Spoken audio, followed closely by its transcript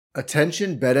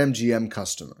Attention BetMGM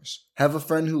customers. Have a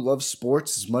friend who loves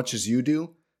sports as much as you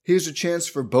do? Here's a chance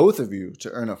for both of you to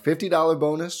earn a $50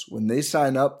 bonus when they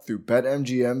sign up through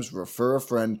BetMGM's Refer a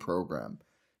Friend program.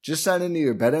 Just sign into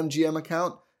your BetMGM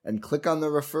account and click on the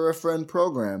Refer a Friend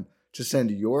program to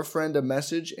send your friend a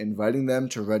message inviting them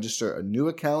to register a new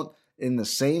account in the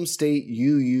same state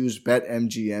you use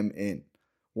BetMGM in.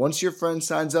 Once your friend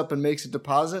signs up and makes a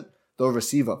deposit, they'll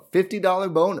receive a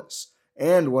 $50 bonus.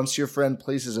 And once your friend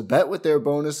places a bet with their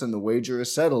bonus and the wager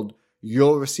is settled,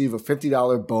 you'll receive a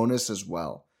 $50 bonus as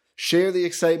well. Share the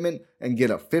excitement and get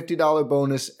a $50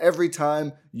 bonus every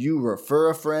time you refer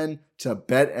a friend to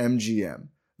BetMGM.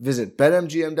 Visit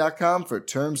BetMGM.com for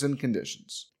terms and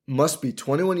conditions. Must be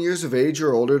 21 years of age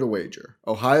or older to wager.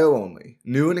 Ohio only.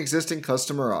 New and existing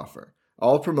customer offer.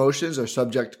 All promotions are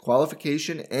subject to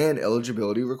qualification and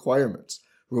eligibility requirements.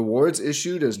 Rewards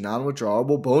issued as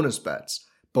non-withdrawable bonus bets.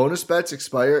 Bonus bets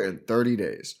expire in 30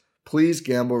 days. Please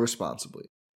gamble responsibly.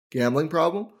 Gambling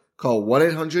problem? Call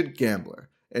 1-800-GAMBLER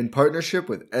in partnership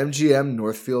with MGM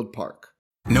Northfield Park.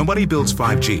 Nobody builds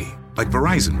 5G like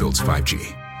Verizon builds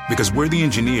 5G because we're the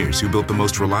engineers who built the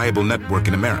most reliable network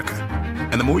in America.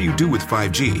 And the more you do with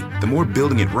 5G, the more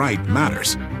building it right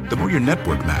matters. The more your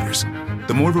network matters.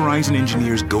 The more Verizon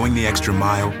engineers going the extra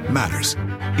mile matters.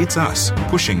 It's us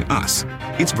pushing us.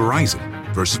 It's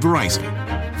Verizon versus Verizon.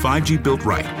 5G built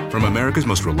right from America's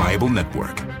most reliable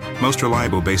network. Most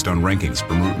reliable based on rankings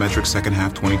from RootMetrics second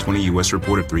half 2020 U.S.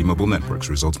 report of 3 mobile networks.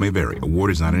 Results may vary.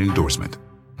 Award is not an endorsement.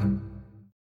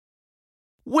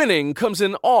 Winning comes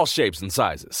in all shapes and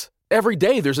sizes. Every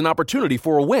day there's an opportunity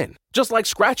for a win, just like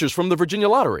scratchers from the Virginia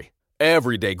Lottery.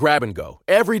 Every day grab and go,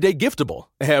 every day giftable,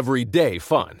 every day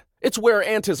fun. It's where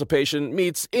anticipation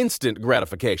meets instant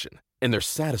gratification. And they're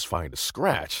satisfying to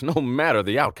scratch, no matter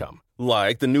the outcome.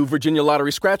 Like the new Virginia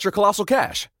Lottery Scratcher Colossal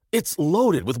Cash. It's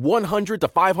loaded with $100 to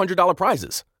 $500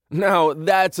 prizes. Now,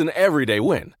 that's an everyday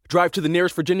win. Drive to the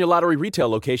nearest Virginia Lottery retail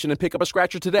location and pick up a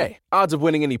scratcher today. Odds of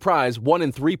winning any prize, 1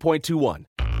 in 3.21.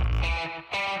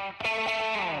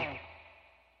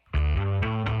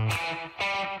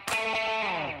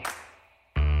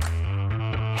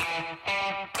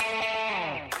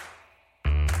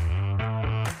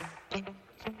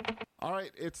 All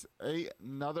right, it's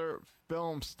another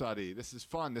film study. This is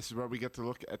fun. This is where we get to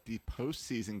look at the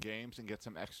postseason games and get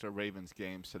some extra Ravens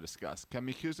games to discuss. Ken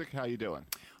Mikusic, how you doing?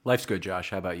 Life's good,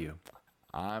 Josh. How about you?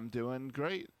 I'm doing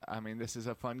great. I mean, this is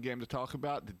a fun game to talk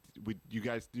about. You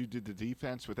did the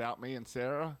defense without me and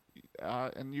Sarah,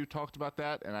 and you talked about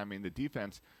that. And, I mean, the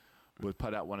defense would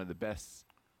put out one of the best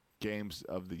games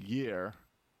of the year.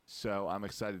 So I'm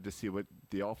excited to see what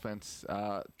the offense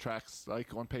tracks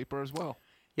like on paper as well.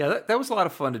 Yeah, that was a lot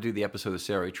of fun to do the episode with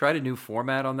Sarah. We tried a new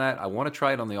format on that. I want to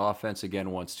try it on the offense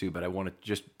again once too, but I want to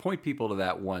just point people to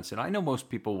that once. And I know most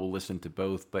people will listen to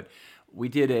both, but we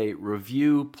did a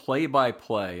review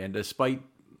play-by-play, and despite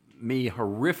me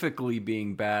horrifically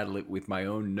being bad with my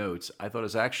own notes, I thought it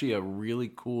was actually a really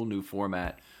cool new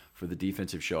format for the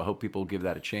defensive show. I hope people give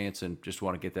that a chance and just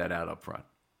want to get that out up front.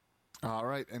 All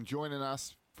right, and joining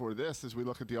us for this as we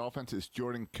look at the offense is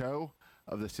Jordan Coe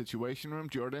of the Situation Room.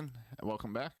 Jordan,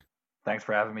 welcome back. Thanks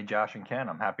for having me, Josh and Ken.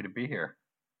 I'm happy to be here.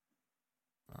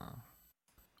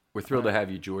 We're thrilled to have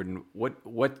you, Jordan.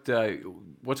 What's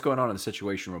going on in the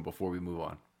Situation Room before we move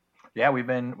on? Yeah, we've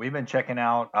been checking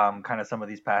out kind of some of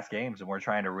these past games, and we're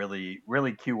trying to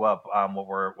really queue up what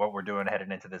we're doing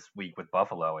heading into this week with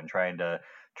Buffalo, and trying to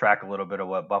track a little bit of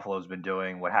what Buffalo's been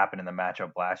doing, what happened in the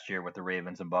matchup last year with the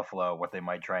Ravens and Buffalo, what they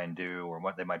might try and do or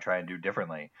what they might try and do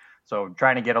differently. So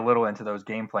trying to get a little into those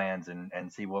game plans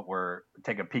and see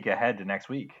take a peek ahead to next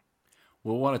week.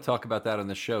 We'll want to talk about that on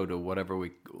the show to whatever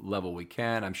level we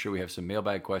can. I'm sure we have some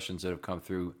mailbag questions that have come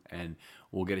through, and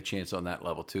we'll get a chance on that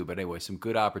level too. But anyway, some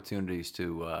good opportunities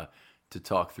to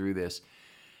talk through this.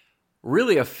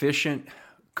 Really efficient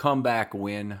comeback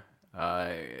win.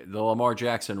 The Lamar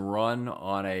Jackson run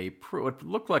on what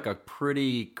looked like a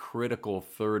pretty critical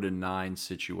 3rd and 9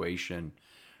 situation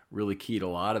really keyed a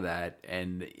lot of that.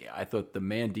 And I thought the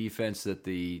man defense that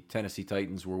the Tennessee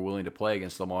Titans were willing to play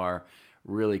against Lamar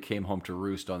really came home to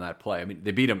roost on that play. I mean,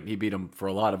 he beat him for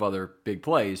a lot of other big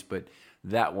plays, but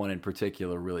that one in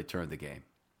particular really turned the game.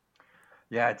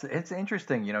 Yeah, it's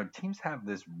interesting. You know, teams have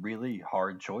this really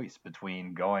hard choice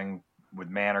between going with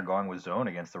man or going with zone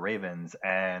against the Ravens.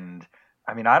 And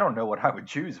I mean, I don't know what I would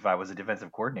choose if I was a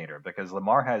defensive coordinator, because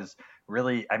Lamar has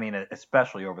really, I mean,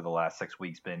 especially over the last 6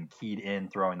 weeks, been keyed in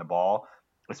throwing the ball,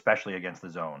 especially against the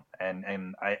zone. And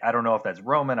I don't know if that's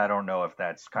Roman. I don't know if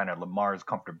that's kind of Lamar's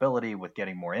comfortability with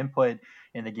getting more input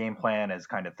in the game plan as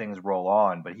kind of things roll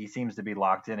on, but he seems to be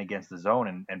locked in against the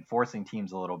zone and forcing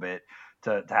teams a little bit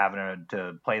to having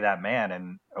to play that man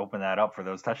and open that up for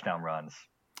those touchdown runs.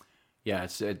 Yeah,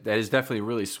 that is definitely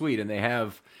really sweet, and they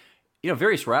have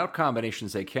various route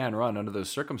combinations they can run under those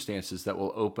circumstances that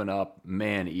will open up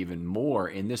man even more.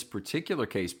 In this particular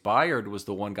case, Byard was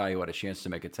the one guy who had a chance to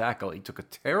make a tackle. He took a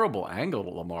terrible angle to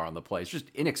Lamar on the play. It's just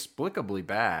inexplicably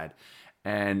bad,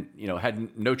 and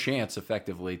had no chance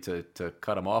effectively to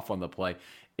cut him off on the play.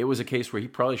 It was a case where he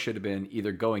probably should have been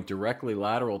either going directly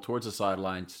lateral towards the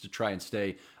sidelines to try and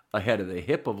stay ahead of the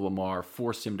hip of Lamar,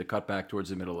 force him to cut back towards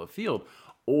the middle of the field,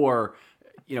 or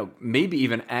maybe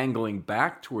even angling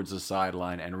back towards the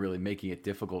sideline and really making it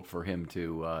difficult for him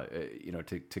to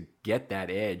get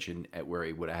that edge and at where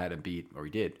he would have had him beat, or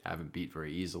he did have him beat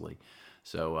very easily.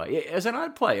 So as an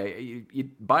odd play,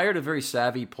 Byard, a very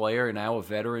savvy player, now a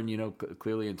veteran,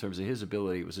 clearly in terms of his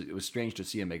ability, it was strange to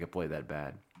see him make a play that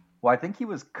bad. Well, I think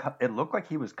it looked like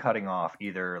he was cutting off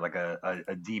either like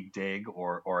a deep dig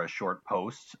or a short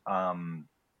post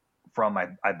from,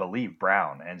 I believe,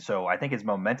 Brown. And so I think his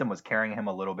momentum was carrying him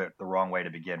a little bit the wrong way to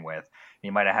begin with. He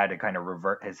might have had to kind of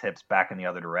revert his hips back in the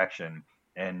other direction.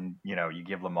 And, you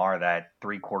give Lamar that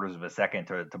 3/4 of a second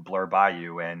to blur by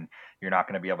you, and you're not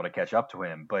going to be able to catch up to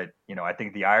him. But, I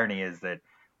think the irony is that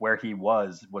where he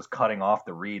was cutting off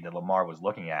the read that Lamar was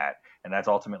looking at. And that's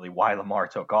ultimately why Lamar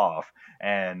took off,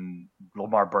 and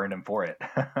Lamar burned him for it.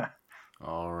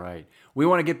 All right. We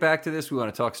want to get back to this. We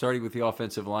want to talk starting with the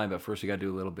offensive line, but first we got to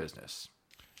do a little business.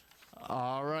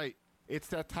 All right. It's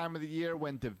that time of the year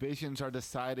when divisions are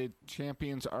decided,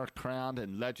 champions are crowned,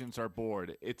 and legends are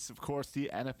born. It's, of course,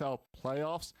 the NFL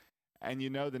playoffs, and you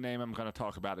know the name I'm going to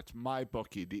talk about. It's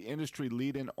MyBookie, the industry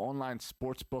leading online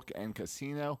sportsbook and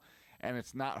casino, and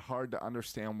it's not hard to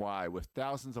understand why. With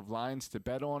thousands of lines to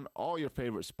bet on, all your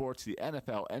favorite sports, the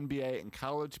NFL, NBA, and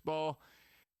college ball,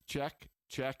 check,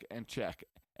 and check.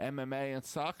 MMA and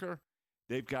soccer,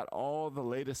 they've got all the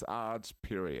latest odds,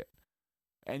 period.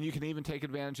 And you can even take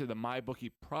advantage of the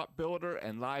MyBookie prop builder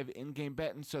and live in-game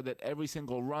betting so that every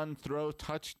single run, throw,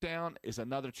 touchdown is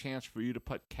another chance for you to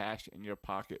put cash in your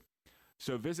pocket.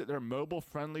 So visit their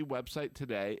mobile-friendly website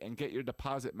today and get your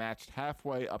deposit matched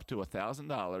halfway up to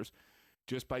 $1,000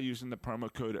 just by using the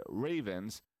promo code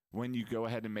RAVENS when you go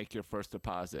ahead and make your first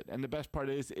deposit. And the best part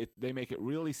is they make it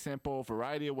really simple,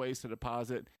 variety of ways to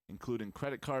deposit, including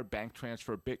credit card, bank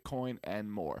transfer, Bitcoin,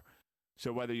 and more.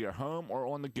 So whether you're home or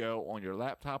on the go, on your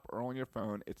laptop or on your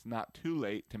phone, it's not too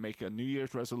late to make a New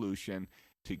Year's resolution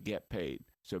to get paid.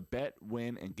 So bet,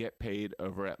 win, and get paid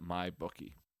over at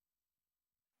MyBookie.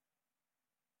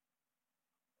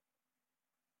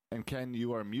 And Ken,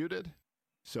 you are muted.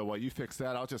 So while you fix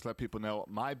that, I'll just let people know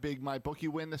my big MyBookie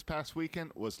win this past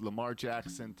weekend was Lamar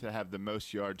Jackson to have the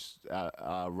most yards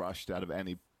rushed out of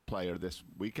any player this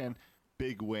weekend.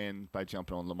 Big win by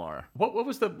jumping on Lamar. What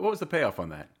was the payoff on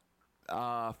that?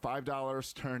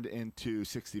 $5 turned into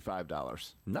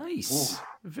 $65. Nice.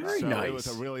 Very nice. It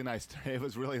was really nice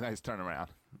turnaround.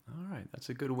 All right, that's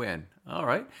a good win. All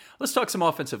right, let's talk some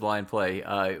offensive line play.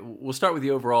 We'll start with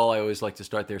the overall. I always like to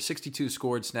start there. 62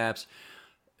 scored snaps.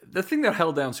 The thing that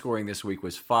held down scoring this week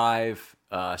was 5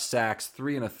 sacks,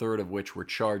 3 1/3 of which were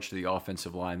charged to the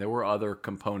offensive line. There were other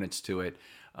components to it,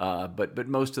 but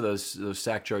most of those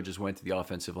sack charges went to the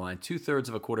offensive line. 2/3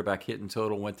 of a quarterback hit in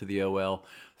total went to the OL.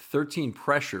 13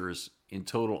 pressures in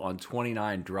total on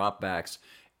 29 dropbacks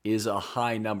is a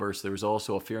high number. So there was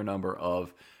also a fair number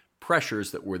of pressures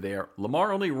that were there.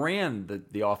 Lamar only ran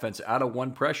the offense out of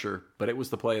 1 pressure, but it was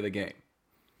the play of the game.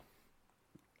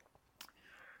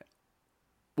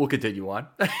 We'll continue on.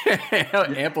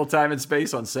 Ample time and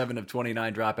space on 7 of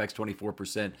 29 dropbacks,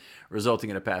 24%, resulting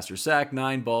in a passer sack,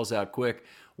 9 balls out quick,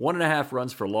 1.5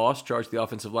 runs for loss, charged the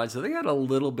offensive line. So they got a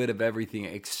little bit of everything,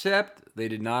 except they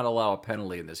did not allow a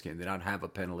penalty in this game. They did not have a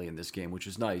penalty in this game, which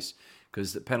is nice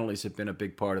because the penalties have been a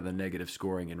big part of the negative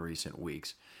scoring in recent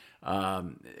weeks.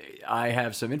 I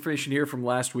have some information here from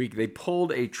last week. They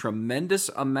pulled a tremendous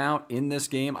amount in this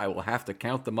game. I will have to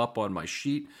count them up on my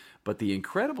sheet. But the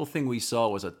incredible thing we saw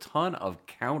was a ton of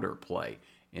counter play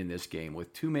in this game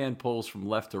with 2-man pulls from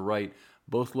left to right,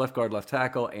 both left guard, left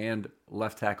tackle, and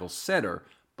left tackle center.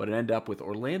 But it ended up with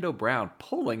Orlando Brown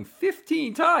pulling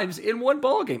 15 times in one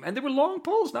ball game. And they were long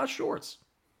pulls, not shorts.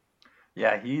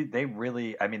 Yeah, they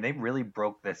really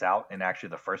broke this out in actually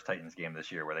the first Titans game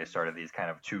this year, where they started these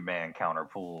kind of 2-man counter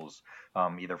pulls,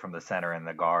 either from the center and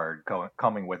the guard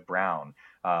coming with Brown.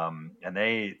 And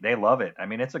they love it. I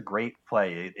mean, it's a great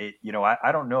play.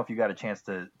 I don't know if you got a chance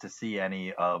to see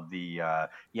any of the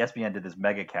ESPN did this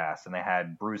mega cast, and they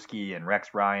had Bruschi and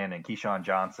Rex Ryan and Keyshawn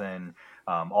Johnson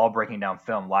all breaking down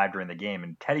film live during the game.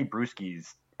 And Teddy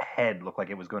Bruschi's head looked like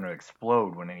it was going to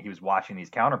explode when he was watching these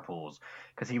counter pulls,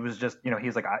 because he was just, he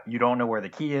was like, you don't know where the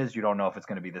key is, you don't know if it's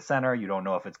going to be the center, you don't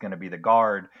know if it's going to be the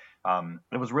guard.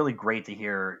 It was really great to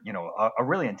hear, a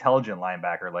really intelligent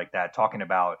linebacker like that talking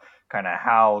about kind of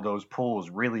how those pulls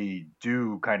really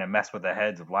do kind of mess with the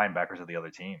heads of linebackers of the other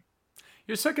team.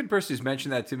 You're the second person who's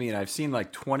mentioned that to me, and I've seen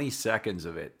like 20 seconds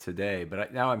of it today.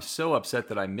 But now I'm so upset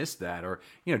that I missed that, or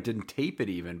didn't tape it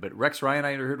even. But Rex Ryan,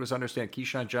 I heard, was understand.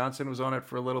 Keyshawn Johnson was on it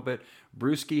for a little bit.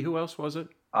 Brewski, who else was it?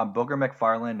 Booger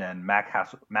McFarland and Matt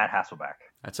Hasselbeck.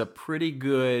 That's a pretty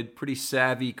good, pretty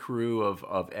savvy crew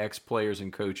of ex-players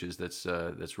and coaches.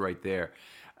 That's right there.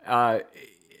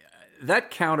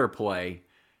 That counterplay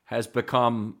has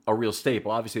become a real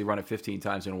staple. Obviously, they run it 15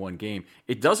 times in one game.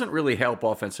 It doesn't really help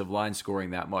offensive line scoring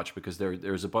that much because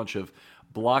there's a bunch of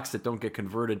blocks that don't get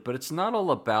converted, but it's not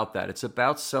all about that. It's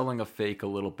about selling a fake a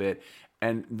little bit.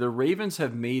 And the Ravens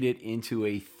have made it into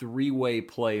a three-way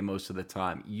play most of the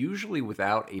time, usually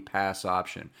without a pass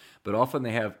option. But often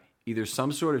they have either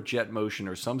some sort of jet motion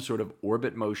or some sort of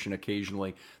orbit motion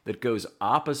occasionally that goes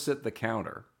opposite the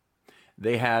counter.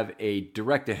 They have a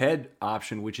direct ahead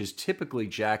option, which is typically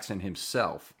Jackson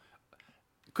himself.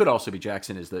 Could also be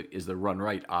Jackson is the run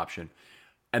right option.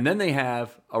 And then they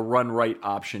have a run right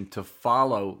option to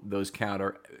follow those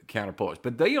counter pullers.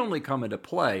 But they only come into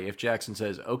play if Jackson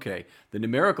says, okay, the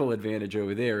numerical advantage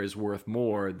over there is worth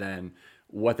more than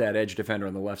what that edge defender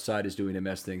on the left side is doing to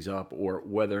mess things up, or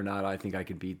whether or not I think I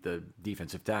can beat the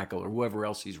defensive tackle or whoever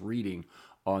else he's reading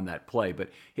on that play. But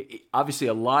obviously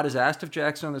a lot is asked of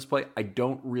Jackson on this play. I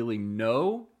don't really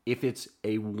know if it's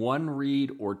a one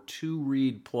read or two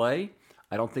read play.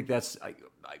 I don't think that's...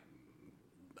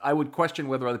 I would question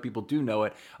whether other people do know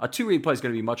it. A two read play is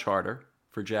going to be much harder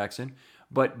for Jackson.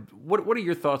 But what are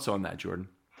your thoughts on that, Jordan?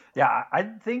 Yeah, I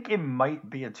think it might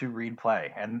be a two read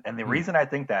play. And the reason I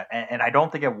think that, and I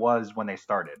don't think it was when they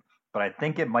started, but I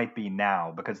think it might be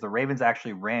now, because the Ravens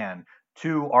actually ran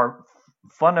two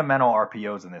fundamental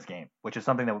RPOs in this game, which is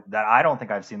something that I don't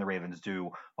think I've seen the Ravens do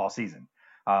all season,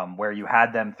 where you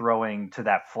had them throwing to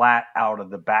that flat out of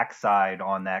the backside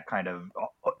on that kind of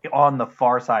on the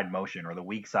far side motion or the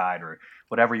weak side or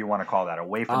whatever you want to call that,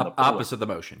 away from the puller. Opposite the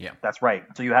motion. Yeah, that's right.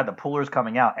 So you had the pullers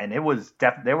coming out, and it was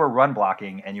they were run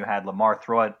blocking, and you had Lamar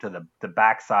throw it to the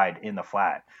backside in the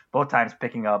flat, both times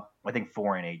picking up, I think,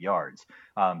 4 and 8 yards.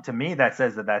 To me, that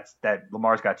says that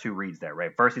Lamar's got two reads there,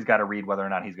 right? First, he's got to read whether or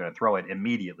not he's going to throw it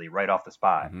immediately right off the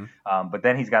spot. Mm-hmm. But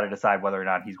then he's got to decide whether or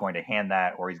not he's going to hand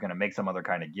that or he's going to make some other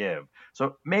kind of give.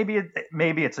 So maybe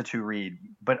it's a two read,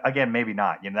 but again, maybe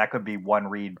not. That could be one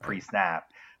read pre-snap,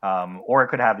 or it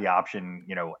could have the option,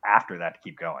 after that to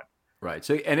keep going. Right.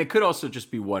 So, and it could also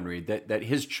just be one read that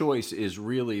his choice is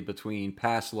really between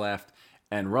pass left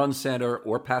and run center,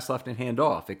 or pass left and hand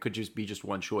off. It could just be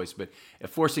one choice. But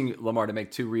forcing Lamar to make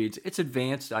two reads, it's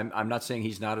advanced. I'm not saying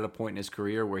he's not at a point in his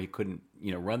career where he couldn't,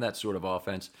 run that sort of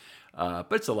offense.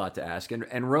 But it's a lot to ask.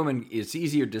 And Roman, it's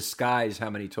easier to disguise how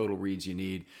many total reads you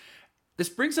need. This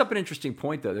brings up an interesting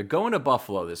point, though. They're going to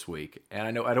Buffalo this week, and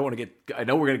I know we're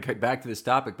going to get back to this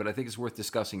topic, but I think it's worth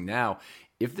discussing now.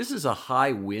 If this is a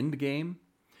high wind game,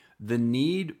 the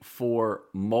need for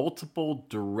multiple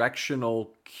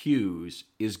directional cues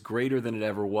is greater than it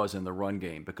ever was in the run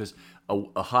game, because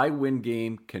a high wind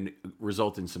game can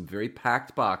result in some very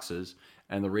packed boxes,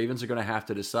 and the Ravens are going to have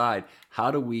to decide,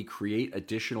 how do we create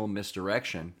additional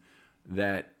misdirection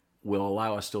that will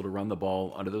allow us still to run the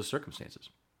ball under those circumstances?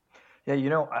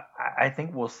 Yeah, I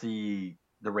think we'll see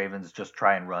the Ravens just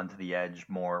try and run to the edge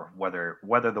more, whether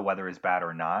the weather is bad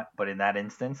or not. But in that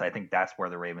instance, I think that's where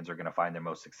the Ravens are going to find their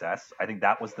most success. I think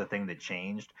that was the thing that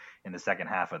changed in the second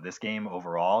half of this game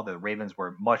overall. The Ravens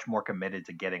were much more committed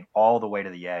to getting all the way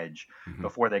to the edge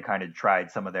before they kind of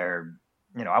tried some of their,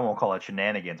 I won't call it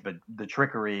shenanigans, but the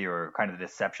trickery or kind of the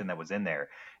deception that was in there.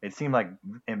 It seemed like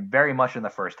very much in the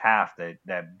first half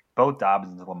that both Dobbs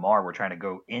and Lamar were trying to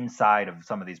go inside of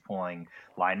some of these pulling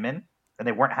linemen, and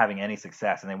they weren't having any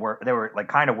success. And they were like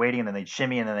kind of waiting, and then they'd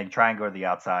shimmy, and then they'd try and go to the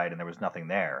outside, and there was nothing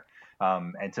there.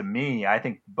 And to me, I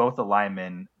think both the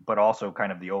linemen, but also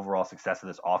kind of the overall success of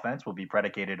this offense will be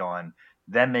predicated on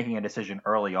them making a decision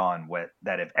early on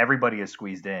that if everybody is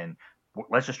squeezed in,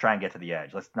 let's just try and get to the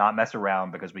edge. Let's not mess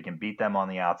around, because we can beat them on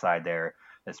the outside there,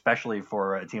 especially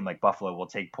for a team like Buffalo. We'll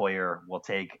take Poyer, we'll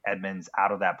take Edmonds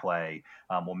out of that play.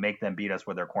 We'll make them beat us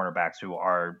with their cornerbacks, who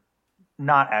are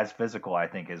not as physical, I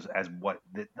think, as what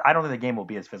I don't think the game will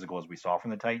be as physical as we saw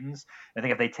from the Titans. I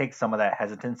think if they take some of that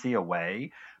hesitancy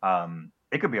away,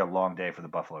 it could be a long day for the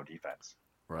Buffalo defense.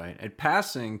 Right. And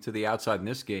passing to the outside in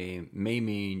this game may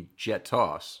mean jet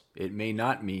toss. It may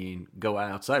not mean go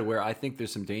outside, where I think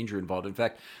there's some danger involved. In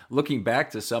fact, looking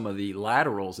back to some of the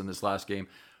laterals in this last game,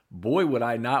 boy, would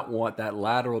I not want that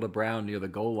lateral to Brown near the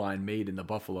goal line made in the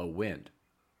Buffalo wind.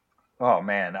 Oh,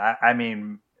 man. I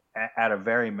mean, at a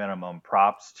very minimum,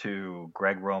 props to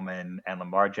Greg Roman and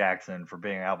Lamar Jackson for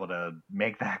being able to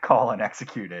make that call and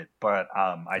execute it. But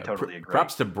I totally agree.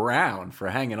 Props to Brown for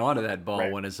hanging on to that ball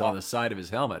when it's on the side of his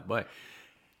helmet. Boy,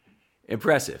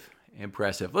 impressive.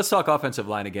 Let's talk offensive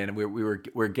line again.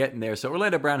 We're getting there. So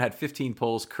Orlando Brown had 15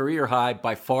 pulls, career high,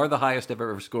 by far the highest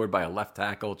ever scored by a left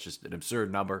tackle. It's just an absurd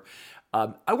number.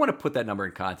 I want to put that number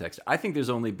in context. I think there's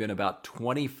only been about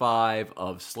 25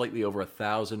 of slightly over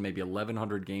 1,000, maybe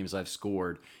 1,100 games I've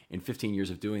scored in 15 years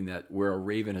of doing that where a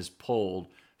Raven has pulled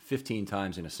 15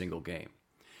 times in a single game.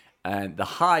 And the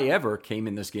high ever came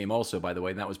in this game also, by the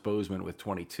way, and that was Bozeman with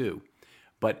 22.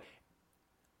 But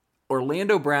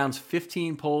Orlando Brown's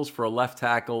 15 pulls for a left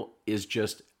tackle is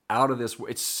just out of this.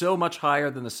 It's so much higher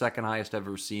than the second highest I've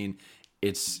ever seen.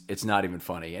 It's not even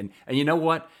funny. And you know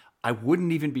what? I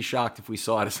wouldn't even be shocked if we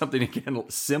saw something again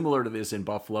similar to this in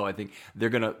Buffalo. I think they're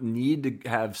going to need to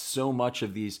have so much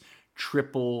of these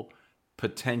triple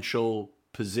potential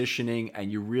positioning,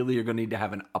 and you really are going to need to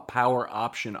have a power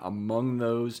option among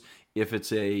those if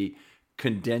it's a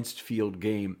condensed field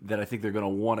game, that I think they're going to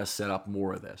want to set up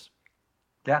more of this.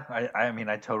 Yeah, I mean,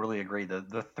 I totally agree.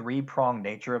 The three-pronged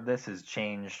nature of this has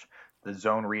changed the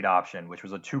zone read option, which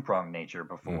was a two-pronged nature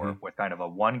before, with kind of a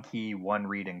one key, one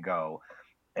read and go.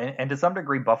 And to some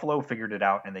degree, Buffalo figured it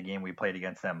out in the game we played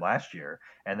against them last year.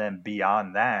 And then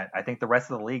beyond that, I think the rest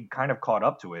of the league kind of caught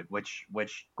up to it, which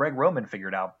Greg Roman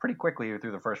figured out pretty quickly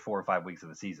through the first 4 or 5 weeks of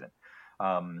the season.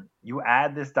 You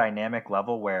add this dynamic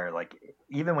level where, like,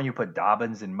 even when you put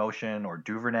Dobbins in motion or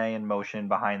Duvernay in motion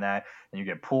behind that, and you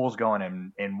get pools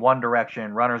going in one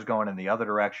direction, runners going in the other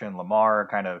direction, Lamar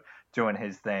kind of doing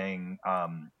his thing,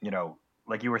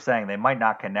 like you were saying, they might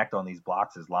not connect on these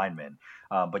blocks as linemen,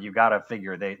 but you got to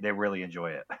figure they really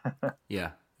enjoy it. Yeah,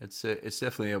 it's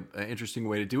definitely an interesting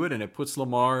way to do it, and it puts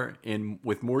Lamar in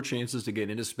with more chances to get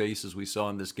into space, as we saw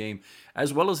in this game,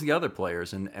 as well as the other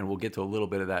players, and we'll get to a little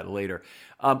bit of that later.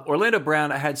 Orlando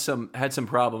Brown had some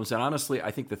problems, and honestly,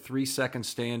 I think the 3-second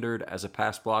standard as a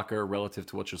pass blocker relative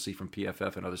to what you'll see from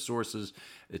PFF and other sources,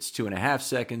 it's 2.5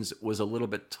 seconds, was a little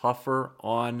bit tougher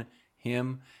on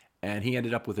him. And he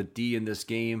ended up with a D in this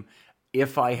game.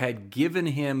 If I had given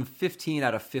him 15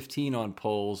 out of 15 on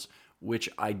pulls, which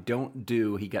I don't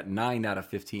do, he got 9 out of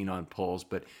 15 on pulls.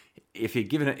 But if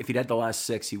he'd had the last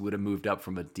 6, he would have moved up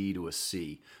from a D to a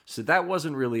C. So that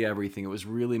wasn't really everything. It was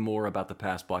really more about the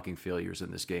pass blocking failures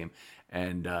in this game.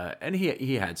 And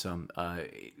he had some.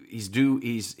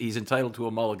 He's entitled to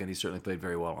a mulligan. He certainly played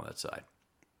very well on that side.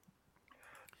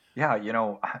 Yeah,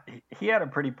 he had a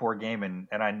pretty poor game, and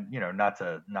I, not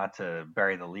to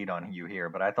bury the lead on you here,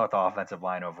 but I thought the offensive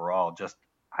line overall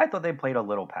I thought they played a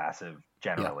little passive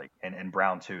generally, and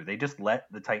Brown too. They just let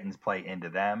the Titans play into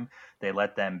them. They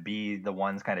let them be the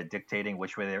ones kind of dictating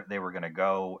which way they were going to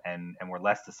go, and were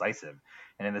less decisive.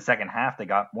 And in the second half, they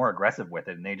got more aggressive with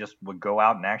it, and they just would go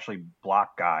out and actually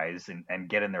block guys and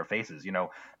get in their faces.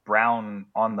 Brown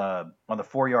on the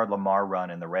 4-yard Lamar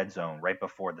run in the red zone right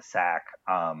before the sack.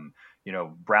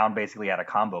 Brown basically had a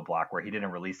combo block where he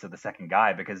didn't release to the second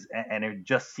guy and it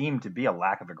just seemed to be a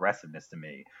lack of aggressiveness to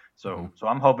me. So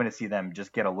I'm hoping to see them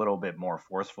just get a little bit more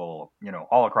forceful,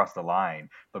 all across the line,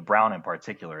 but Brown in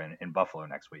particular in Buffalo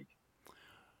next week.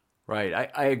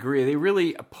 Right. I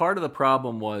agree. Part of the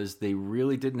problem was they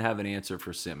really didn't have an answer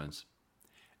for Simmons.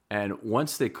 And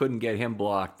once they couldn't get him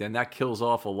blocked, then that kills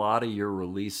off a lot of your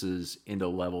releases into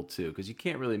level 2, because you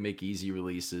can't really make easy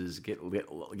releases, get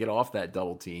off that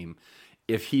double team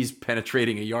if he's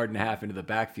penetrating 1.5 yards into the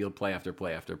backfield play after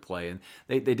play after play. And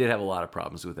they did have a lot of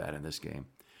problems with that in this game.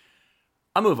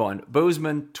 I'll move on.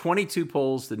 Bozeman, 22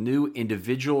 pulls, the new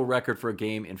individual record for a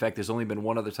game. In fact, there's only been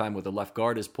one other time where the left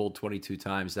guard has pulled 22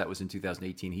 times. That was in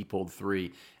 2018. He pulled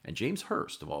 3. And James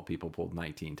Hurst, of all people, pulled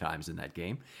 19 times in that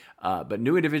game. But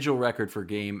new individual record for a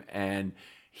game. And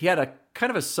he had a kind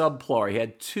of a subpar. He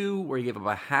had 2 where he gave up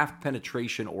a half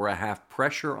penetration or a half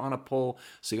pressure on a pull.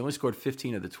 So he only scored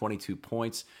 15 of the 22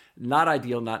 points. Not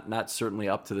ideal, not certainly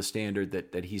up to the standard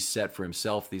that he's set for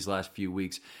himself these last few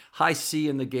weeks. High C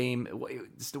in the game.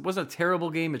 It wasn't a terrible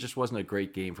game. It just wasn't a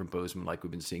great game from Bozeman like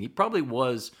we've been seeing. He probably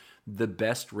was the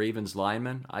best Ravens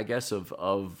lineman, I guess, of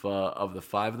the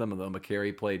 5 of them, although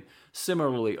McCary played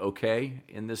similarly okay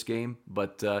in this game.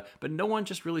 But no one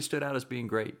just really stood out as being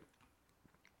great.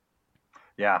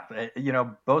 Yeah,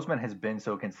 Bozeman has been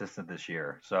so consistent this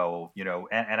year. So,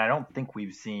 and I don't think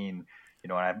we've seen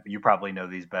and you probably know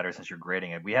these better since you're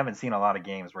grading it. We haven't seen a lot of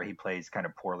games where he plays kind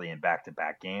of poorly in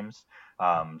back-to-back games.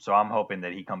 So I'm hoping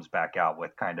that he comes back out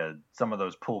with kind of some of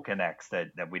those pull connects that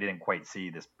we didn't quite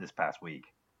see this past week.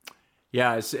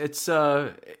 Yeah, it's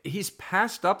he's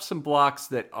passed up some blocks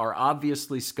that are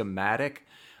obviously schematic.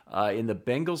 In the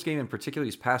Bengals game in particular,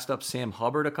 he's passed up Sam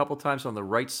Hubbard a couple times on the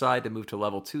right side to move to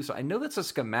level 2. So I know that's a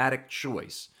schematic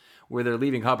choice where they're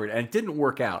leaving Hubbard, and it didn't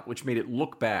work out, which made it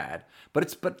look bad.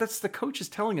 But that's the coach is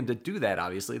telling him to do that.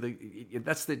 Obviously,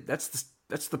 that's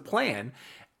the plan.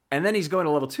 And then he's going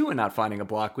to level 2 and not finding a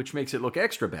block, which makes it look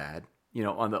extra bad.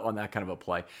 On that kind of a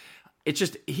play. It's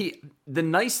just the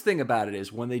nice thing about it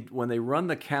is when they run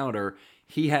the counter,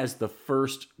 he has the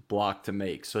first block to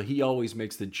make. So he always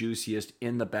makes the juiciest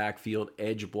in the backfield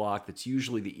edge block. That's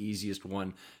usually the easiest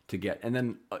one to get. And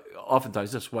then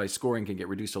oftentimes that's why scoring can get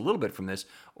reduced a little bit from this.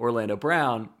 Orlando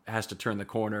Brown has to turn the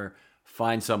corner,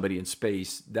 find somebody in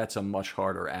space. That's a much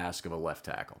harder ask of a left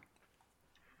tackle.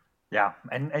 Yeah,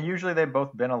 and usually they've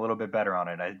both been a little bit better on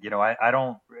it.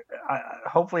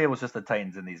 Hopefully it was just the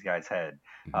Titans in these guys' head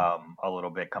a little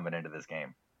bit coming into this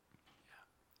game.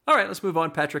 All right, let's move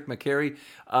on. Patrick Mekari.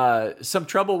 Some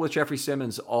trouble with Jeffrey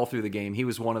Simmons all through the game. He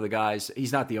was one of the guys.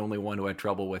 He's not the only one who had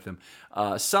trouble with him.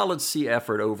 Solid C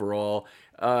effort overall.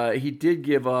 He did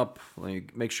give up, let me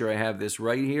make sure I have this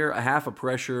right here, a half a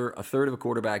pressure, a third of a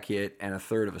quarterback hit, and a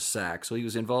third of a sack. So he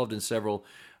was involved in several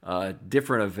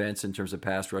different events in terms of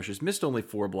pass rushes. Missed only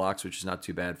 4 blocks, which is not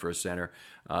too bad for a center.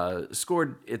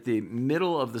 Scored at the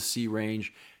middle of the C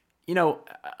range.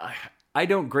 I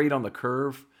don't grade on the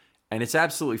curve, and it's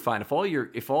absolutely fine.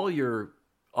 If all your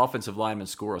offensive linemen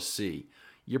score a C,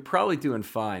 you're probably doing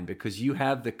fine because you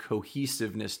have the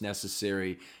cohesiveness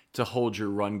necessary to hold your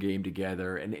run game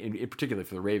together, and in particular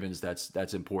for the Ravens,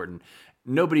 that's important.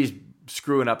 Nobody's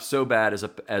screwing up so bad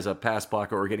as a pass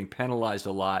blocker or getting penalized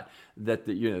a lot that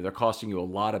they're costing you a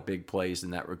lot of big plays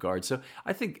in that regard. So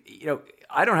I think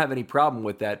I don't have any problem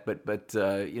with that, but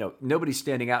nobody's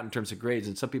standing out in terms of grades.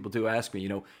 And some people do ask me,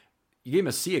 you gave him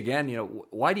a C again.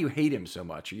 Why do you hate him so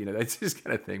much? That's this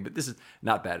kind of thing. But this is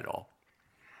not bad at all.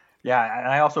 Yeah, and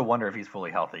I also wonder if he's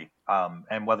fully healthy,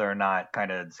 and whether or not,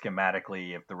 kind of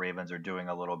schematically, if the Ravens are doing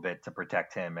a little bit to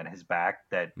protect him and his back,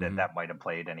 that might have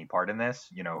played any part in this.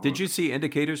 Did you see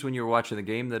indicators when you were watching the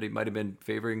game that he might have been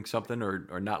favoring something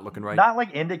or not looking right? Not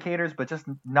like indicators, but just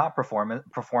not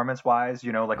performance wise.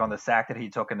 Like on the sack that he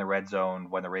took in the red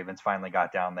zone when the Ravens finally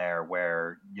got down there,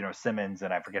 where Simmons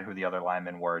and I forget who the other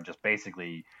linemen were, just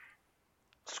basically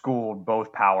schooled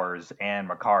both Powers and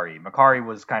Mekari. Mekari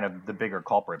was kind of the bigger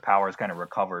culprit. Powers kind of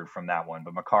recovered from that one,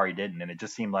 but Mekari didn't. And it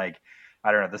just seemed like,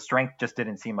 I don't know, the strength just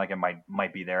didn't seem like it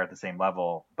might be there at the same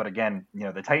level. But again,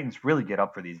 the Titans really get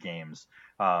up for these games.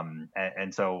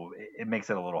 And so it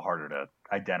makes it a little harder to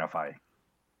identify.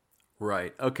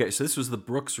 Right. Okay. So this was the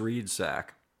Brooks Reed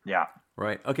sack. Yeah.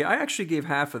 Right. Okay. I actually gave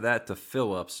half of that to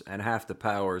Phillips and half to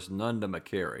Powers, none to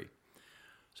Mekari.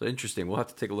 So interesting. We'll have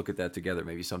to take a look at that together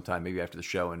maybe sometime, maybe after the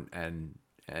show and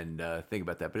think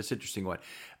about that. But it's an interesting one.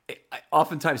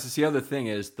 Oftentimes, it's the other thing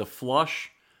is the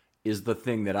flush is the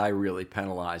thing that I really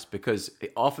penalize because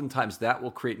oftentimes that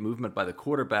will create movement by the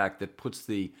quarterback that puts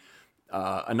the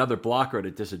another blocker at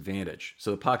a disadvantage.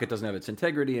 So the pocket doesn't have its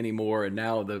integrity anymore, and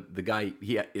now the guy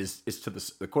is to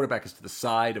the quarterback is to the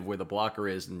side of where the blocker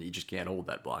is, and you just can't hold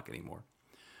that block anymore.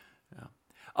 Yeah.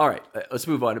 All right, let's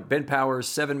move on. Ben Powers,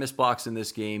 7 missed blocks in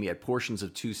this game. He had portions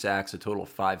of 2 sacks, a total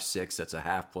of 5-6. That's a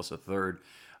half plus a third.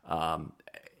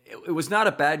 It was not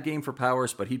a bad game for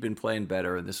Powers, but he'd been playing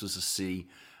better, and this was a C.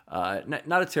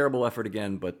 Not a terrible effort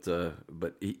again, but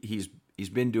he's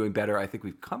been doing better. I think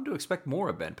we've come to expect more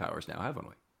of Ben Powers now, haven't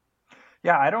we?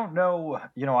 Yeah, I don't know.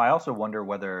 I also wonder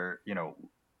whether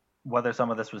some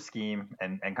of this was scheme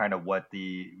and kind of what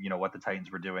the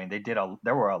Titans were doing.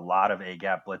 There were a lot of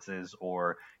A-gap blitzes,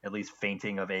 or at least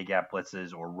feinting of A-gap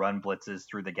blitzes or run blitzes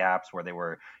through the gaps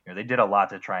where they did a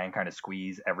lot to try and kind of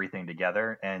squeeze everything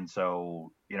together. And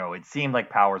so, it seemed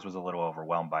like Powers was a little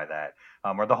overwhelmed by that,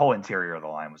 or the whole interior of the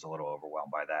line was a little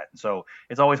overwhelmed by that. And so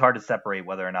it's always hard to separate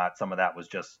whether or not some of that was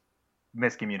just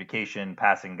miscommunication,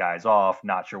 passing guys off,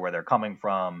 not sure where they're coming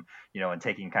from,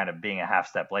 and being a half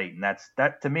step late. And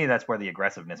that to me, that's where the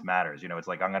aggressiveness matters. It's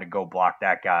like, I'm going to go block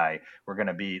that guy. We're going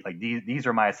to be like, these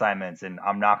are my assignments, and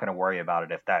I'm not going to worry about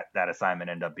it if that assignment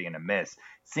ended up being a miss.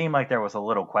 Seemed like there was a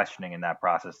little questioning in that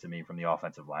process to me from the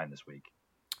offensive line this week.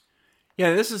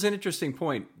 Yeah, this is an interesting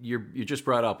point you just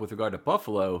brought up with regard to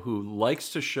Buffalo, who likes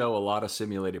to show a lot of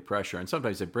simulated pressure, and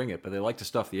sometimes they bring it, but they like to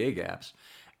stuff the A-gaps.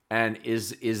 And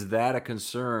is that a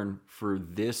concern for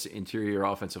this interior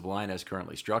offensive line as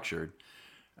currently structured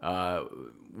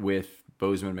with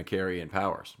Bozeman, Mekari, and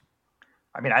Powers?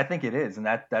 I mean, I think it is, and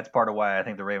that's part of why I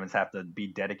think the Ravens have to be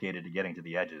dedicated to getting to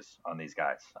the edges on these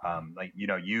guys. Like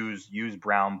use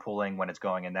Brown pulling when it's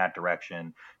going in that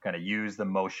direction, kind of use the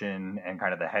motion and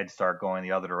kind of the head start going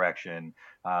the other direction.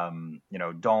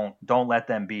 Don't let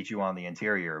them beat you on the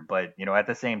interior, but at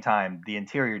the same time, the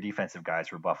interior defensive guys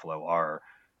for Buffalo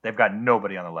they've got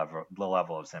nobody on the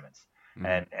level of Simmons.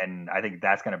 And I think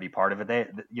that's going to be part of it.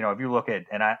 If you look at,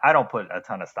 and I don't put a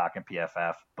ton of stock in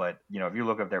PFF, but if you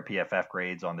look at their PFF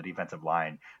grades on the defensive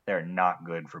line, they're not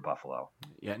good for Buffalo.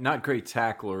 Yeah, not great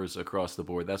tacklers across the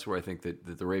board. That's where I think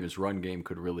that the Ravens' run game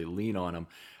could really lean on them.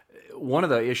 One of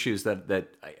the issues that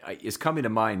is coming to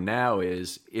mind now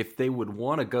is if they would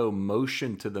want to go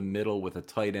motion to the middle with a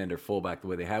tight end or fullback, the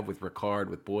way they have with Ricard,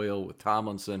 with Boyle, with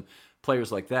Tomlinson,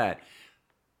 players like that.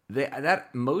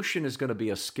 That motion is going to be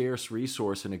a scarce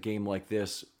resource in a game like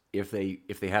this if they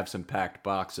have some packed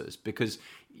boxes, because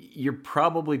you're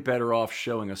probably better off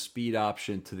showing a speed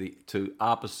option to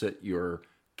opposite your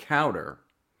counter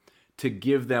to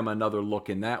give them another look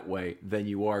in that way than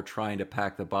you are trying to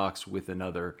pack the box with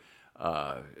another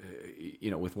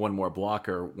with one more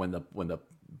blocker when the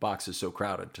box is so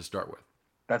crowded to start with.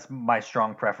 That's my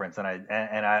strong preference, and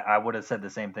I would have said the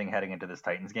same thing heading into this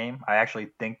Titans game. I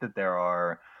actually think that there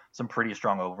are some pretty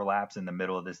strong overlaps in the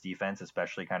middle of this defense,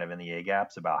 especially kind of in the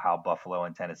A-gaps, about how Buffalo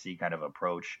and Tennessee kind of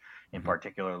approach, in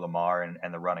particular, Lamar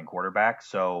and the running quarterback.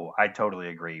 So I totally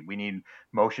agree. We need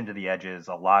motion to the edges,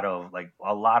 a lot of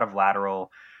lateral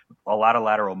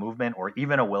movement, or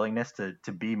even a willingness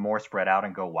to be more spread out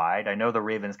and go wide. I know the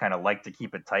Ravens kind of like to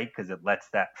keep it tight because it lets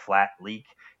that flat leak,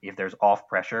 if there's off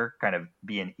pressure, kind of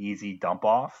be an easy dump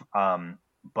off.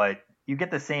 But you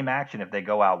get the same action if they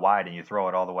go out wide and you throw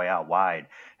it all the way out wide.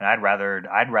 And I'd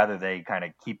rather they kind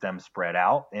of keep them spread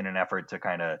out in an effort to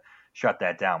kind of shut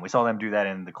that down. We saw them do that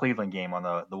in the Cleveland game on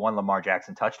the one Lamar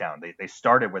Jackson touchdown. They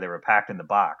started where they were packed in the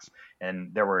box,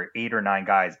 and there were 8 or 9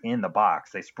 guys in the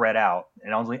box. They spread out,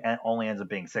 and only ends up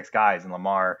being 6 guys. And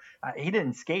Lamar, he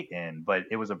didn't skate in, but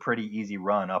it was a pretty easy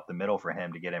run up the middle for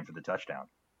him to get in for the touchdown.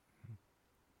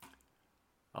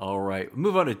 All right,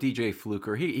 move on to DJ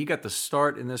Fluker. He got the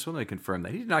start in this one. I confirm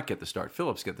that he did not get the start.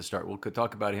 Phillips get the start. We'll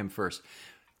talk about him first.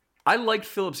 I liked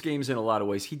Phillips' games in a lot of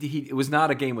ways. It was not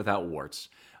a game without warts,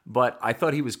 but I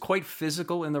thought he was quite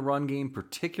physical in the run game,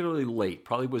 particularly late.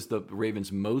 Probably was the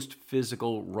Ravens' most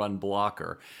physical run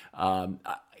blocker.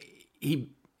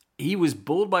 He was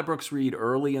bulled by Brooks Reed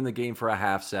early in the game for a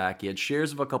half sack. He had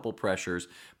shares of a couple pressures,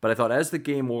 but I thought as the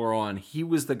game wore on, he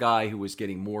was the guy who was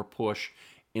getting more push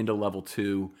into level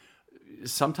 2.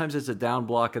 Sometimes it's a down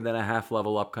block and then a half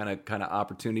level up kind of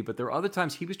opportunity, but there are other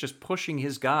times he was just pushing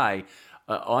his guy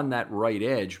on that right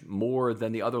edge more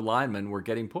than the other linemen were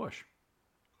getting push.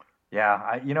 Yeah,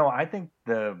 I think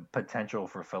the potential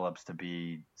for Phillips to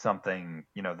be something,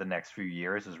 the next few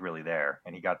years is really there,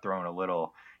 and he got thrown a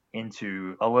little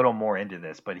more into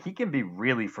this, but he can be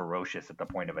really ferocious at the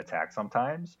point of attack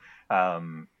sometimes.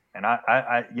 And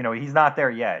I he's not there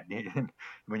yet.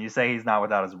 When you say he's not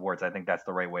without his warts, I think that's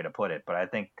the right way to put it. But I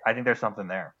think there's something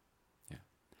there. Yeah.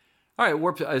 All right,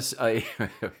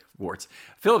 warts.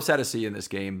 Phillips had a C in this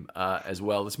game as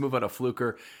well. Let's move on to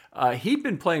Fluker. He'd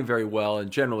been playing very well,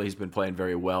 and generally he's been playing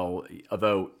very well.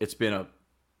 Although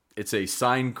it's a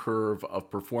sine curve of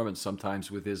performance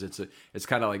sometimes with his. It's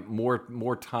kind of like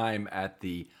more time at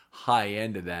the high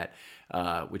end of that,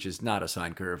 which is not a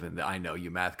sine curve, and I know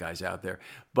you math guys out there.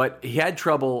 But he had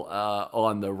trouble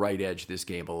on the right edge this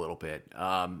game a little bit.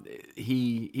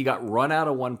 He got run out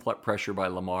of one pressure by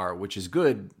Lamar, which is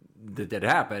good that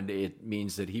happened. It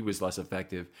means that he was less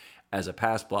effective as a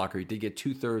pass blocker. He did get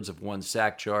 2/3 of one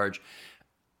sack charge.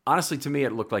 Honestly, to me,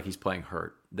 it looked like he's playing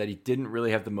hurt, that he didn't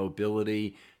really have the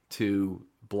mobility to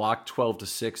block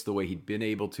 12-6 the way he'd been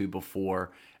able to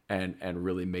before and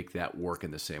really make that work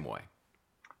in the same way.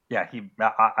 Yeah,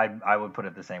 I would put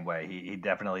it the same way. He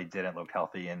definitely didn't look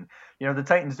healthy, and the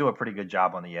Titans do a pretty good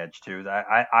job on the edge too.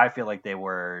 I feel like they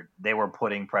were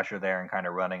putting pressure there and kind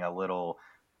of running a little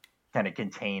kind of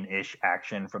contain-ish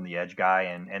action from the edge guy,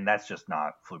 and that's just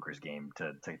not Fluker's game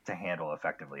to handle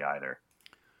effectively either.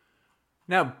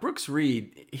 Now, Brooks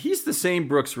Reed, he's the same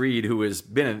Brooks Reed who has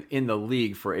been in the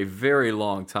league for a very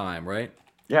long time, right?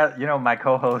 Yeah, my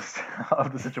co-host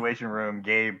of the Situation Room,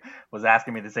 Gabe, was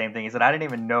asking me the same thing. He said, I didn't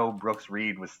even know Brooks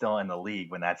Reed was still in the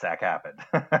league when that sack happened.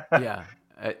 Yeah,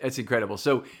 it's incredible.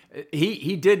 So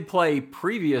he did play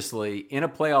previously in a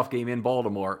playoff game in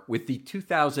Baltimore with the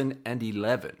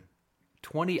 2011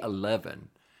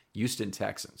 Houston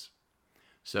Texans.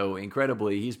 So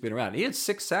incredibly, he's been around. He had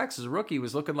 6 sacks as a rookie. He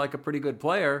was looking like a pretty good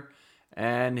player,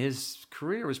 and his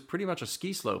career was pretty much a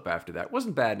ski slope after that.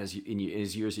 Wasn't bad in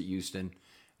his years at Houston,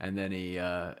 and then he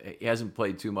hasn't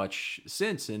played too much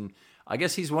since. And I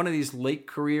guess he's one of these late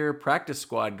career practice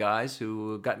squad guys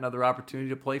who got another opportunity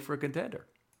to play for a contender.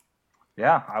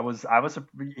 Yeah, I was.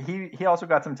 He also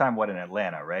got some time. What, in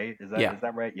Atlanta, right? Is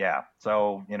that right? Yeah.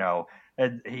 So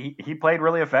he played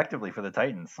really effectively for the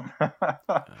Titans.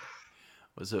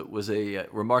 was a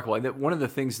remarkable. One of the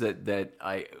things that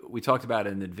we talked about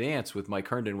in advance with Mike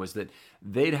Herndon was that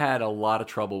they'd had a lot of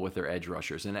trouble with their edge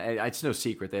rushers, and it's no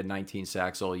secret they had 19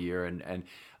 sacks all year, and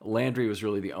Landry was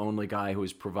really the only guy who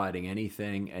was providing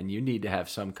anything. And you need to have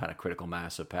some kind of critical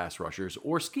mass of pass rushers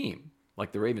or scheme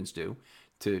like the Ravens do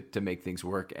to make things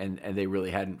work, and they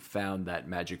really hadn't found that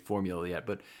magic formula yet.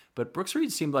 But Brooks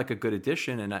Reed seemed like a good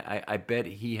addition, and I bet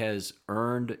he has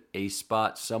earned a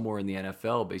spot somewhere in the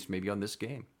NFL based maybe on this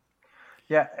game.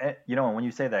 Yeah, when you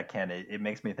say that, Ken, it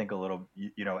makes me think a little.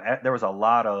 There was a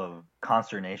lot of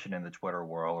consternation in the Twitter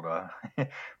world,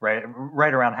 right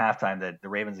around halftime, that the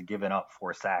Ravens had given up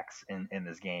 4 sacks in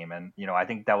this game, and I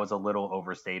think that was a little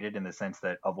overstated in the sense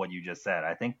that of what you just said.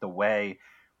 I think the way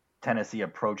Tennessee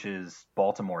approaches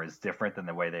Baltimore is different than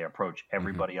the way they approach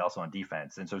everybody else on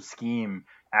defense. And so scheme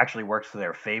actually works to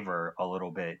their favor a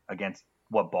little bit against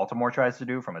what Baltimore tries to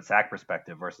do from a sack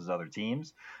perspective versus other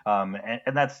teams. And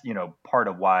that's, part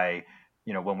of why,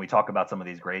 when we talk about some of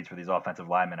these grades for these offensive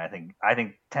linemen, I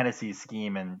think Tennessee's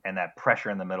scheme and that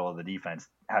pressure in the middle of the defense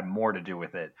had more to do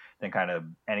with it than kind of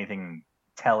anything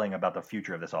telling about the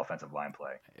future of this offensive line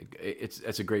play.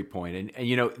 It's a great point.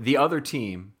 And the other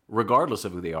team, regardless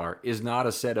of who they are, is not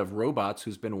a set of robots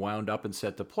who's been wound up and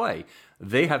set to play.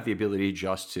 They have the ability to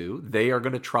adjust to. They are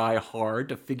going to try hard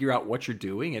to figure out what you're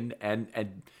doing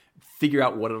and figure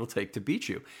out what it'll take to beat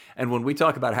you. And when we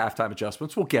talk about halftime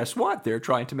adjustments, well, guess what? They're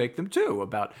trying to make them too,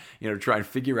 about trying to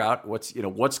figure out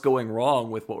what's going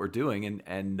wrong with what we're doing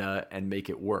and make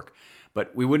it work.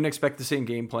 But we wouldn't expect the same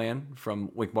game plan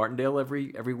from Wink Martindale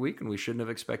every week, and we shouldn't have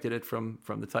expected it from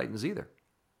the Titans either.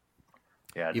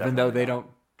 Yeah, even though they don't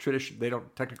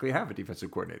technically have a defensive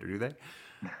coordinator, do they?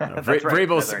 That's right.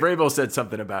 Vrabel said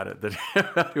something about it, that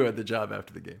who had the job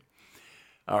after the game.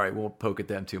 All right, we won't poke at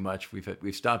them too much.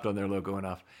 We've stomped on their logo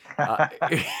enough.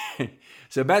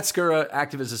 So Matt Skura,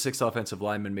 active as a 6th offensive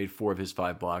lineman, made 4 of his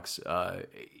 5 blocks. I'm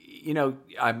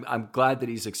glad that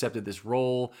he's accepted this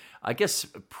role. I guess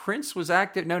Prince was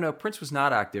active. No, Prince was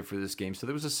not active for this game. So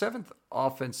there was a 8th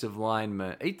offensive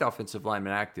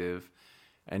lineman active.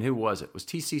 And who was it? Was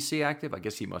TCC active? I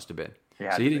guess he must have been.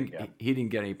 Yeah, so he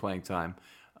didn't get any playing time.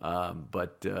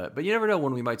 But you never know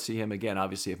when we might see him again.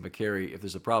 Obviously, if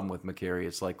there's a problem with McCary,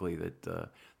 it's likely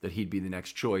that he'd be the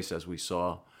next choice, as we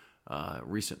saw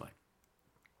recently.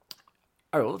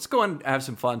 All right, well, let's go and have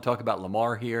some fun. Talk about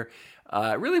Lamar here.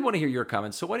 I really want to hear your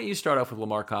comments. So why don't you start off with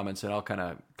Lamar comments, and I'll kind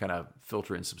of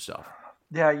filter in some stuff.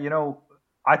 Yeah,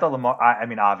 I thought Lamar. I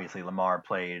mean, obviously Lamar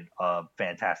played a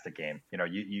fantastic game.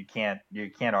 You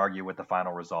can't argue with the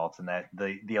final results, and that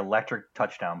the electric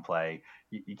touchdown play.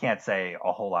 You can't say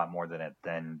a whole lot more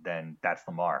than that's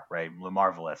Lamar, right?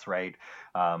 Lamarvelous, right?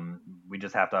 We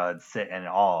just have to sit in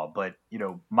awe. But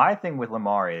my thing with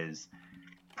Lamar is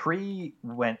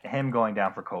him going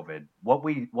down for COVID. What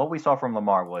we saw from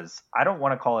Lamar was, I don't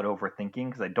want to call it overthinking,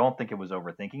 because I don't think it was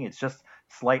overthinking. It's just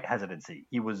slight hesitancy.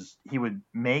 He would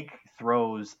make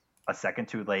throws a second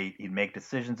too late. He'd make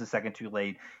decisions a second too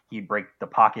late. He'd break the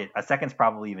pocket. A second's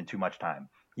probably even too much time.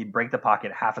 He'd break the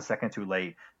pocket half a second too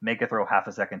late, make a throw half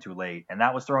a second too late. And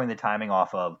that was throwing the timing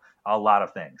off of a lot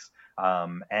of things.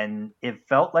 And it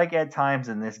felt like at times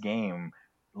in this game,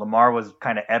 Lamar was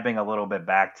kind of ebbing a little bit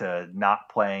back to not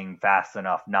playing fast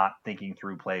enough, not thinking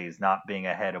through plays, not being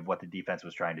ahead of what the defense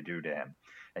was trying to do to him.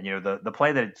 And, the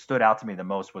play that stood out to me the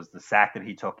most was the sack that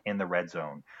he took in the red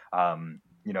zone.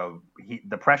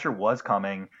 The pressure was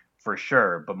coming for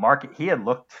sure, but he had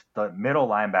looked the middle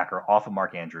linebacker off of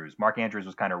Mark Andrews. Mark Andrews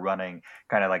was kind of running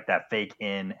kind of like that fake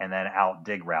in and then out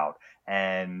dig route.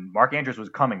 And Mark Andrews was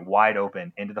coming wide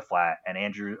open into the flat, and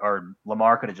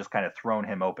Lamar could have just kind of thrown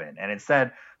him open. And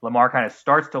instead, Lamar kind of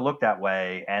starts to look that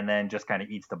way and then just kind of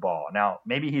eats the ball. Now,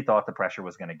 maybe he thought the pressure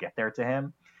was going to get there to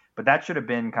him, but that should have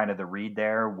been kind of the read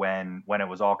there when it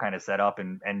was all kind of set up.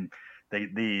 And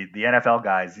the NFL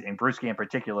guys, and Brewski in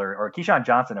particular, or Keyshawn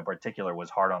Johnson in particular, was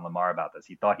hard on Lamar about this.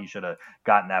 He thought he should have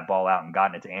gotten that ball out and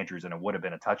gotten it to Andrews, and it would have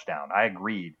been a touchdown. I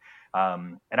agreed.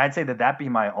 And I'd say that be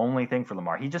my only thing for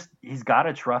Lamar. He's got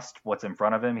to trust what's in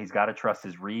front of him. He's got to trust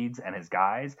his reads and his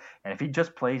guys. And if he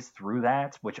just plays through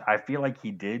that, which I feel like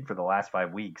he did for the last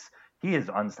 5 weeks, he is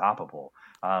unstoppable.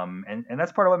 And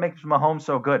that's part of what makes Mahomes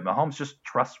so good. Mahomes just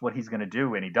trusts what he's going to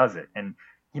do, and he does it. And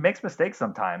he makes mistakes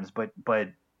sometimes, but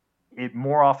it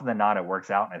more often than not, it works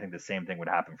out. And I think the same thing would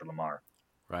happen for Lamar.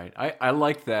 Right. I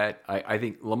like that. I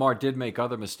think Lamar did make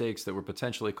other mistakes that were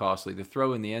potentially costly. The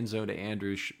throw in the end zone to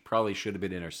Andrews probably should have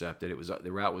been intercepted.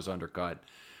 The route was undercut.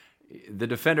 The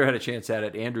defender had a chance at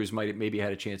it. Andrews maybe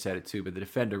had a chance at it too, but the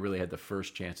defender really had the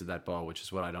first chance at that ball, which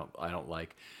is what I don't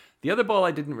like. The other ball I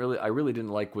really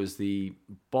didn't like was the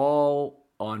ball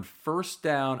on first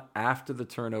down after the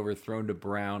turnover thrown to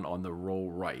Brown on the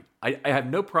roll right. I have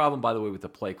no problem, by the way, with the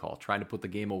play call, trying to put the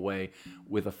game away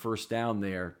with a first down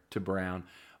there to Brown.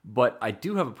 But I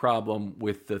do have a problem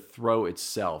with the throw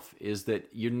itself, is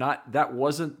that that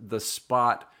wasn't the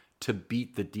spot to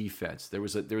beat the defense. There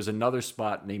was another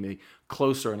spot, namely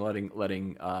closer, and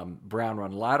letting Brown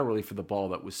run laterally for the ball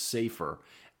that was safer.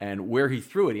 And where he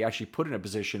threw it, he actually put in a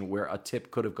position where a tip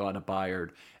could have gone to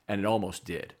Byard, and it almost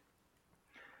did.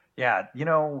 Yeah,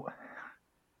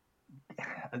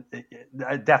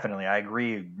 definitely, I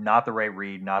agree. Not the right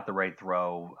read, not the right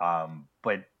throw.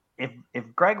 But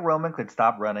if Greg Roman could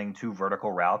stop running 2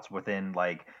 vertical routes within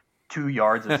like 2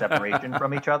 yards of separation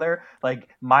from each other, like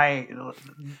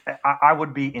I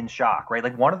would be in shock, right?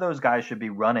 Like one of those guys should be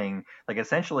running, like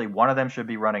essentially one of them should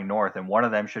be running north and one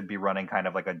of them should be running kind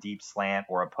of like a deep slant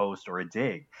or a post or a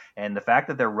dig. And the fact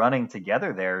that they're running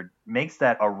together there makes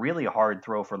that a really hard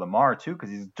throw for Lamar too, because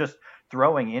he's just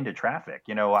throwing into traffic.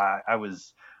 I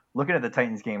was looking at the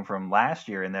Titans game from last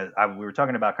year, and we were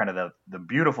talking about kind of the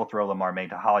beautiful throw Lamar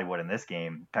made to Hollywood in this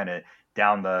game, kind of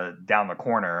down the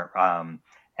corner.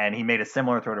 And he made a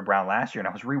similar throw to Brown last year, and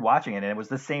I was rewatching it, and it was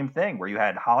the same thing where you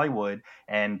had Hollywood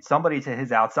and somebody to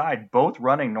his outside, both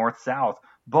running north-south,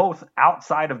 both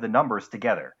outside of the numbers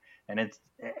together.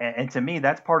 And to me,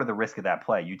 that's part of the risk of that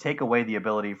play. You take away the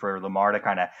ability for Lamar to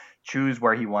kind of choose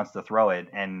where he wants to throw it,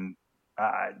 and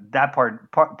that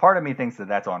part of me thinks that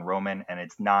that's on Roman, and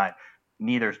it's not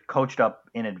neither coached up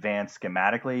in advance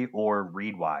schematically or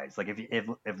read wise. Like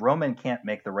if Roman can't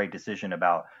make the right decision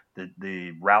about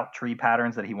the route tree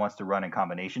patterns that he wants to run in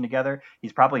combination together,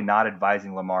 he's probably not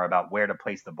advising Lamar about where to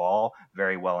place the ball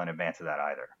very well in advance of that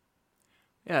either.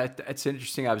 Yeah, that's an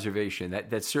interesting observation.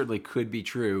 That certainly could be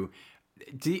true.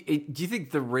 Do you think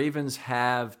the Ravens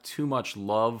have too much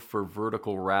love for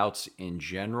vertical routes in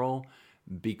general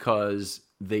because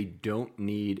they don't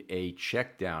need a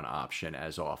check down option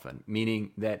as often,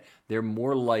 meaning that they're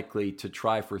more likely to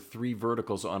try for 3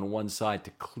 verticals on one side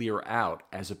to clear out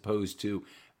as opposed to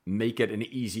make it an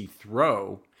easy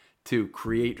throw to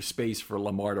create space for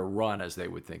Lamar to run, as they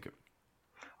would think of?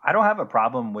 I don't have a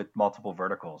problem with multiple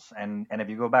verticals, and if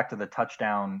you go back to the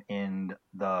touchdown in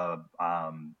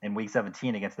Week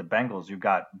 17 against the Bengals, you've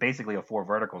got basically a 4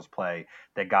 verticals play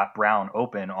that got Brown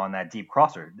open on that deep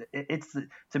crosser. It's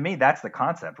to me that's the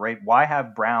concept, right? Why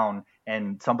have Brown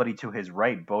and somebody to his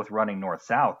right both running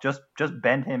north-south? Just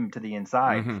bend him to the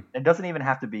inside. Mm-hmm. It doesn't even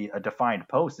have to be a defined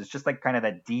post. It's just like kind of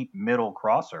that deep middle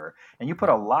crosser, and you put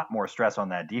a lot more stress on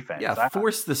that defense. Yeah,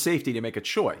 force the safety to make a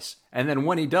choice, and then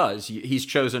when he does, he's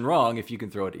chosen wrong if you can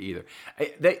throw it to either.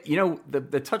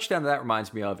 The touchdown that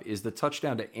reminds me of is the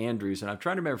touchdown to Andrews, and I'm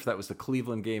trying to remember if that was the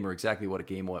Cleveland game or exactly what a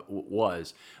game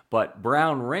was, but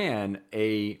Brown ran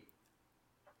a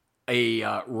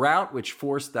route which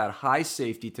forced that high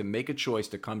safety to make a choice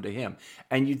to come to him.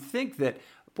 And you'd think that,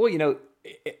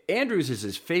 Andrews is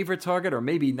his favorite target, or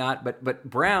maybe not, but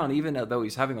Brown, even though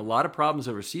he's having a lot of problems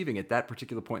of receiving at that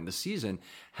particular point in the season,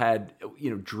 had,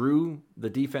 drew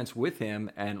the defense with him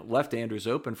and left Andrews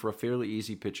open for a fairly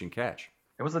easy pitch and catch.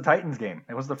 It was the Titans game.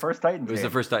 It was the first Titans game. It was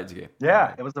the first Titans game.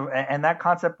 Yeah, it was and that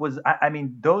concept was,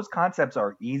 those concepts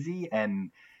are easy and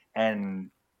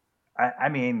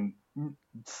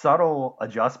subtle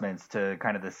adjustments to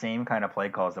kind of the same kind of play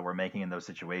calls that we're making in those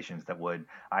situations that would,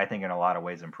 I think, in a lot of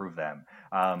ways improve them.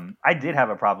 I did have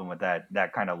a problem with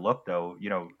that kind of look, though.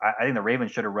 I think the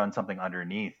Ravens should have run something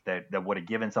underneath that would have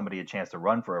given somebody a chance to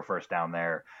run for a first down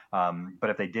there. But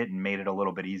if they didn't, made it a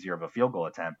little bit easier of a field goal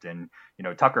attempt. And,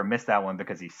 Tucker missed that one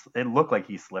because it looked like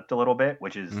he slipped a little bit,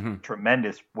 which is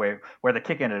tremendous. Where the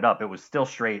kick ended up, it was still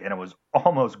straight and it was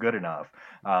almost good enough,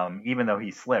 even though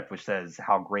he slipped, which says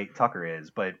how great Tucker is.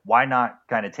 But why not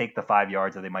kind of take the 5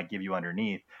 yards that they might give you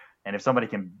underneath? And if somebody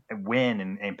can win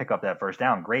and pick up that first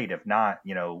down, great. If not,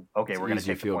 okay, we're going to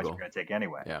take the points we're going to take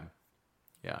anyway.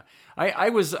 Yeah. I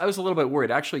was a little bit worried.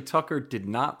 Actually, Tucker did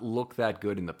not look that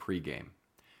good in the pregame.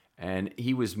 And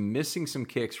he was missing some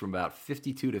kicks from about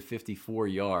 52 to 54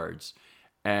 yards.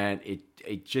 And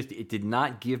it did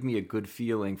not give me a good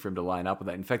feeling for him to line up with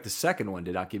that. In fact, the second one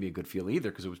did not give me a good feel either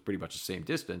because it was pretty much the same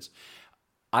distance.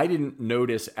 I didn't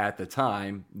notice at the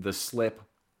time the slip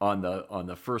on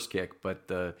the first kick, but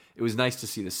it was nice to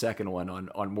see the second one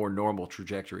on more normal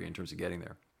trajectory in terms of getting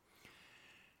there.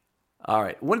 All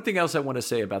right. One thing else I want to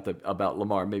say about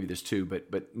Lamar, maybe there's two,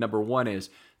 but number one is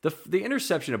the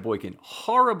interception of Boykin,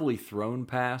 horribly thrown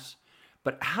pass.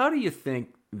 But how do you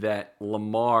think that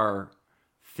Lamar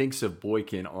thinks of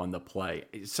Boykin on the play?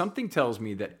 Something tells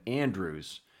me that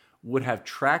Andrews would have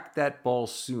tracked that ball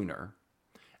sooner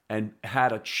and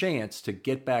had a chance to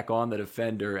get back on the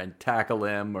defender and tackle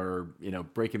him or,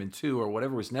 break him in two or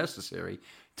whatever was necessary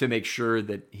to make sure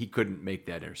that he couldn't make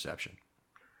that interception.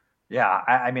 Yeah,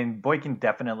 I mean, Boykin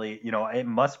definitely, it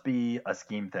must be a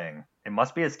scheme thing. It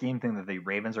must be a scheme thing that the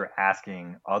Ravens are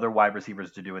asking other wide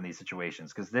receivers to do in these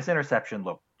situations, because this interception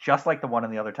looked just like the one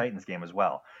in the other Titans game as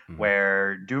well,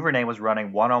 where Duvernay was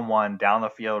running one-on-one down the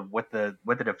field with the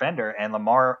defender, and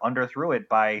Lamar underthrew it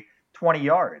by 20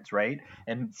 yards, right?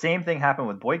 And same thing happened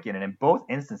with Boykin. And in both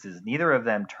instances, neither of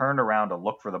them turned around to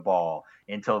look for the ball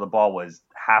until the ball was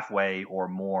halfway or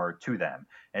more to them.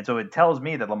 And so it tells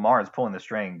me that Lamar is pulling the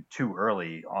string too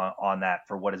early on that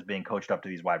for what is being coached up to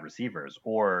these wide receivers.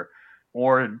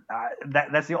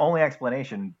 That's the only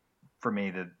explanation for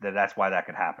me that's why that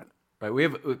could happen.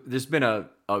 Right. There's been a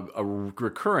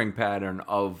recurring pattern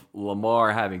of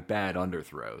Lamar having bad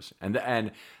underthrows, and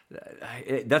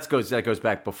that goes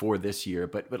back before this year.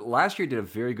 But last year did a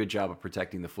very good job of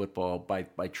protecting the football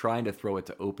by trying to throw it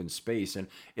to open space, and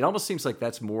it almost seems like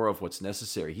that's more of what's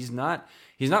necessary. He's not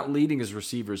leading his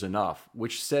receivers enough,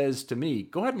 which says to me,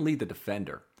 go ahead and lead the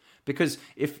defender, because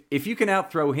if you can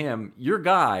outthrow him, your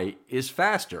guy is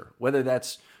faster, whether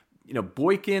that's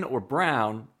Boykin or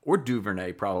Brown or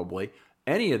Duvernay, probably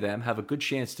any of them have a good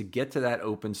chance to get to that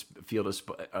open field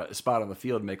spot on the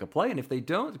field and make a play. And if they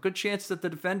don't, a good chance that the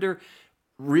defender,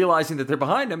 realizing that they're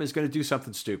behind them, is going to do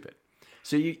something stupid.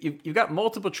 So you've got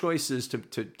multiple choices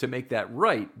to make that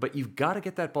right, but you've got to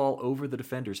get that ball over the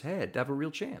defender's head to have a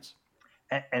real chance.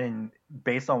 And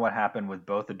based on what happened with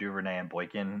both the Duvernay and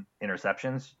Boykin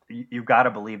interceptions, you've got to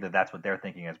believe that that's what they're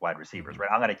thinking as wide receivers, right?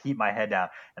 I'm going to keep my head down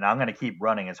and I'm going to keep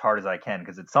running as hard as I can,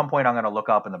 because at some point I'm going to look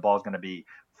up and the ball's going to be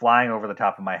flying over the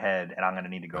top of my head and I'm going to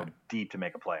need to go deep to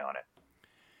make a play on it.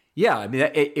 Yeah, I mean,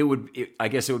 I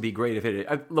guess it would be great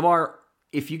if Lamar,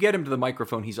 if you get him to the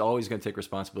microphone, he's always going to take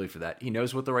responsibility for that. He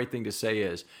knows what the right thing to say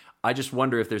is. I just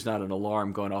wonder if there's not an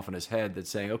alarm going off in his head that's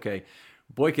saying, okay,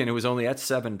 Boykin, who was only at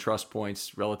 7 trust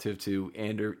points relative to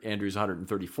Andrews'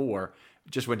 134,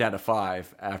 just went down to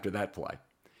 5 after that play.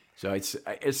 So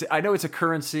I know it's a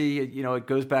currency. It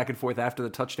goes back and forth after the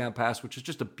touchdown pass, which is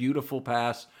just a beautiful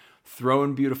pass,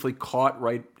 thrown beautifully, caught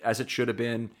right as it should have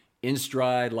been, in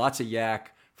stride, lots of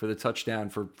yak for the touchdown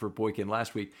for Boykin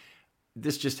last week.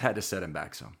 This just had to set him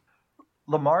back some.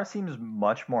 Lamar seems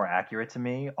much more accurate to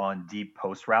me on deep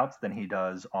post routes than he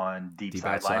does on deep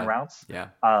sideline routes. Yeah.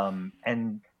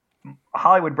 And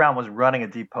Hollywood Brown was running a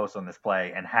deep post on this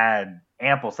play and had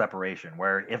ample separation,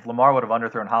 where if Lamar would have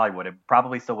underthrown Hollywood, it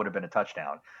probably still would have been a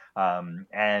touchdown.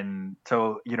 And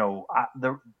so,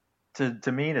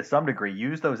 to me, to some degree,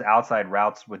 use those outside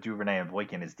routes with Duvernay and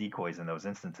Boykin as decoys in those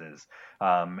instances,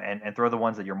 and throw the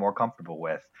ones that you're more comfortable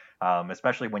with,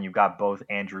 especially when you've got both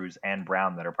Andrews and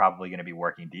Brown that are probably going to be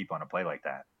working deep on a play like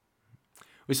that.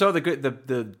 We saw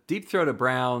the deep throw to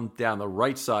Brown down the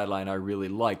right sideline I really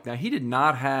liked. Now, he did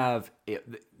not have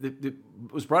it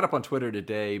was brought up on Twitter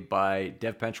today by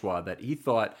Dev Penchwa that he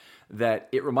thought that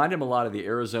it reminded him a lot of the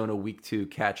Arizona Week 2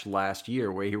 catch last year,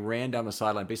 where he ran down the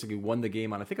sideline, basically won the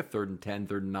game on, I think, a 3rd and 10,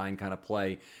 3rd and 9 kind of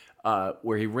play,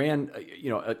 where he ran,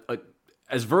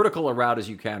 as vertical a route as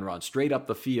you can run, straight up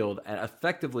the field and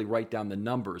effectively write down the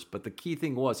numbers. But the key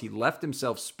thing was he left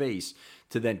himself space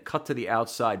to then cut to the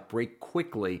outside, break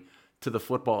quickly to the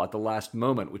football at the last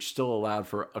moment, which still allowed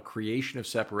for a creation of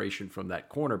separation from that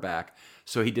cornerback.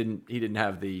 So he didn't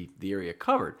have the area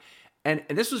covered. And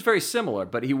this was very similar,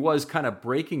 but he was kind of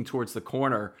breaking towards the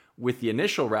corner with the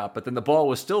initial route, but then the ball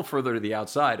was still further to the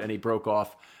outside, and he broke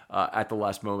off at the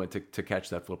last moment to catch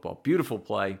that football. Beautiful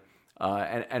play.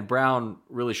 And Brown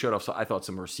really showed off, I thought,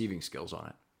 some receiving skills on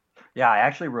it. Yeah, I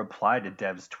actually replied to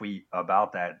Dev's tweet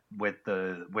about that with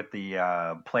the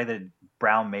play that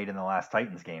Brown made in the last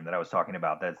Titans game that I was talking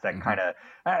about. That's that kind of,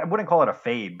 I wouldn't call it a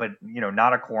fade, but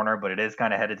not a corner, but it is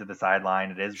kind of headed to the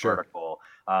sideline. It is vertical,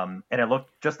 and it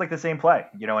looked just like the same play.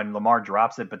 And Lamar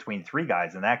drops it between 3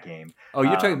 guys in that game. Oh,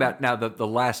 you're talking about now the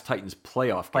last Titans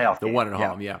playoff game, the one at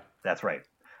home. Yeah, that's right.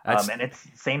 And it's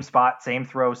same spot, same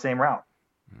throw, same route.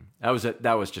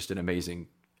 That was just an amazing.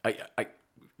 I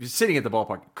sitting at the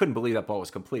ballpark, couldn't believe that ball was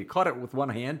complete. Caught it with one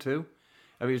hand too.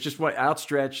 I mean, it's just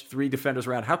outstretched, 3 defenders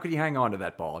around. How could he hang on to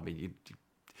that ball? I mean,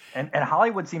 and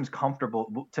Hollywood seems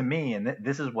comfortable to me, and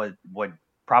this is what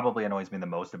probably annoys me the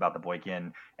most about the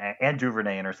Boykin and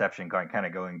Duvernay interception, kind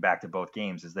of going back to both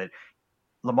games, is that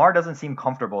Lamar doesn't seem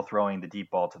comfortable throwing the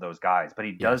deep ball to those guys, but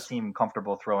he does Yes. seem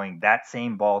comfortable throwing that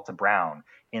same ball to Brown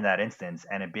in that instance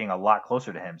and it being a lot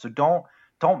closer to him. So don't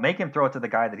make him throw it to the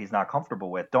guy that he's not comfortable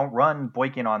with. Don't run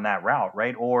Boykin on that route,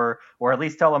 right? Or at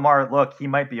least tell Lamar, look, he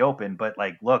might be open, but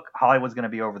like, look, Hollywood's going to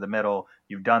be over the middle.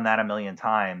 You've done that a million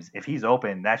times. If he's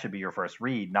open, that should be your first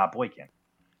read, not Boykin.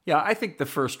 Yeah, I think the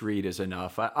first read is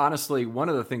enough. Honestly, one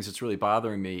of the things that's really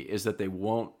bothering me is that they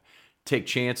won't take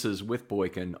chances with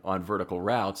Boykin on vertical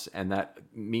routes, and that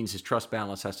means his trust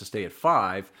balance has to stay at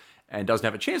 5 and doesn't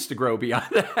have a chance to grow beyond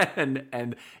that.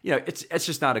 And it's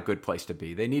just not a good place to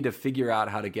be. They need to figure out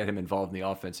how to get him involved in the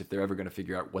offense if they're ever going to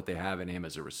figure out what they have in him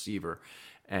as a receiver.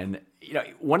 And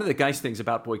one of the nice things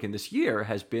about Boykin this year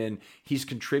has been he's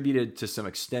contributed to some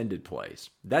extended plays.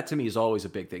 That to me is always a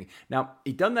big thing. Now,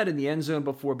 he's done that in the end zone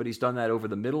before, but he's done that over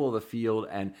the middle of the field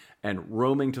and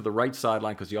roaming to the right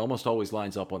sideline because he almost always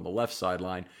lines up on the left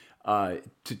sideline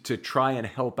to try and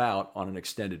help out on an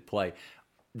extended play.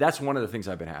 That's one of the things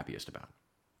I've been happiest about.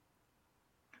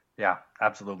 Yeah,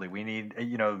 absolutely. We need,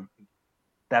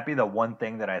 that'd be the one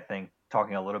thing that I think,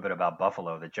 talking a little bit about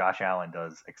Buffalo, that Josh Allen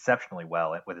does exceptionally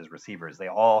well with his receivers. They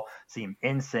all seem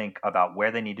in sync about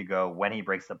where they need to go, when he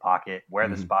breaks the pocket, where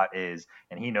the spot is,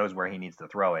 and he knows where he needs to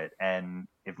throw it. And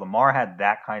if Lamar had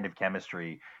that kind of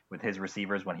chemistry with his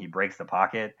receivers when he breaks the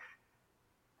pocket,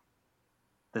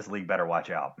 this league better watch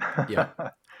out. Yeah.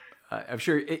 I'm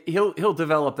sure he'll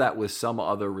develop that with some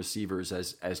other receivers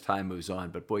as time moves on.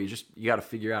 But boy, you got to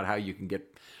figure out how you can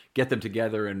get them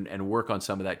together and work on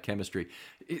some of that chemistry.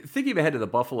 Thinking ahead to the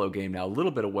Buffalo game now, a little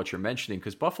bit of what you're mentioning,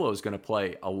 because Buffalo is going to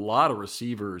play a lot of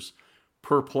receivers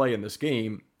per play in this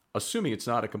game, assuming it's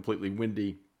not a completely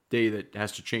windy day that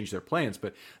has to change their plans.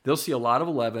 But they'll see a lot of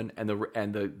 11, and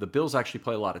the Bills actually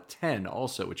play a lot of 10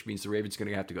 also, which means the Ravens are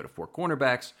going to have to go to 4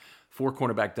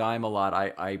 cornerback dime a lot,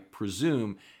 I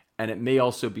presume. And it may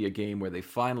also be a game where they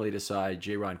finally decide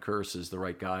Jaron Kearse is the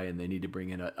right guy and they need to bring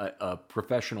in a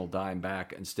professional dime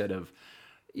back instead of,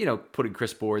 putting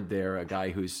Chris Board there, a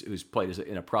guy who's played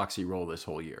in a proxy role this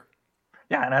whole year.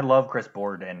 Yeah, and I love Chris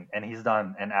Board, and he's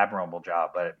done an admirable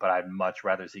job, but I'd much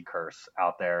rather see Kearse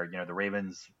out there. The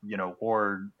Ravens,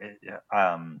 or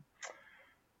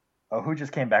who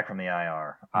just came back from the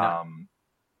IR?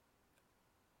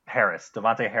 Harris,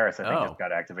 Devontae Harris, I think just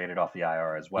got activated off the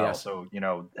IR as well. Yes. So,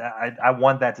 I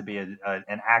want that to be an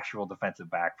actual defensive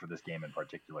back for this game in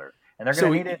particular. And they're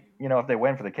going to need it, if they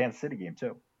win for the Kansas City game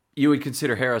too. You would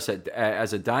consider Harris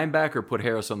as a dime back or put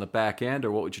Harris on the back end,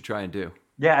 or what would you try and do?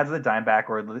 Yeah, as a dime back,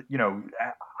 or,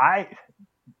 I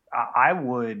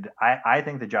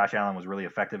think that Josh Allen was really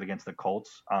effective against the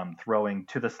Colts, throwing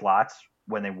to the slots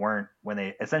when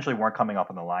they essentially weren't coming up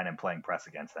on the line and playing press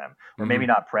against them, or maybe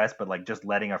not press, but like just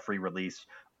letting a free release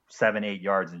 7-8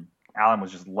 yards, and Allen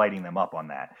was just lighting them up on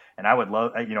that. And I would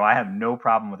love, I have no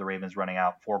problem with the Ravens running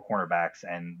out 4 cornerbacks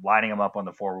and lining them up on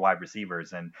the 4 wide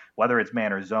receivers, and whether it's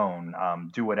man or zone,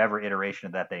 do whatever iteration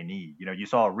of that they need. You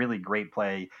saw a really great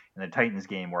play in the Titans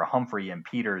game where Humphrey and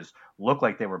Peters looked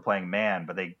like they were playing man,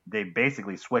 but they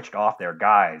basically switched off their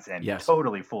guys and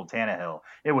totally fooled Tannehill.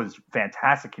 It was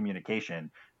fantastic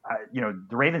communication. The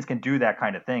Ravens can do that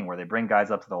kind of thing where they bring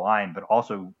guys up to the line, but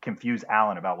also confuse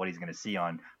Allen about what he's going to see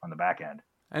on the back end.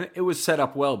 And it was set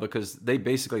up well because they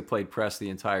basically played press the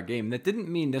entire game. That didn't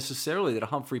mean necessarily that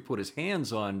Humphrey put his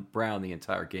hands on Brown the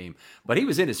entire game, but he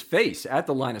was in his face at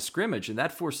the line of scrimmage, and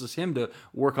that forces him to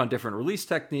work on different release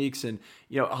techniques. And,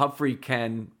 Humphrey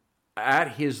can,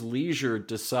 at his leisure,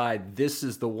 decide this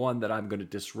is the one that I'm going to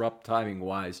disrupt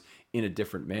timing-wise in a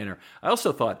different manner. I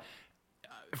also thought,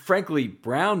 frankly,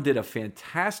 Brown did a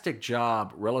fantastic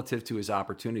job relative to his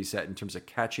opportunity set in terms of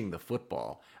catching the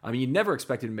football. I mean, you never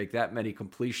expected to make that many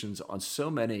completions on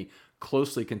so many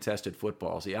closely contested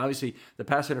footballs. Obviously, the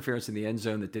pass interference in the end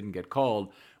zone that didn't get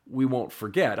called, we won't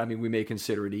forget. I mean, we may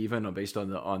consider it even based on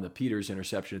the Peters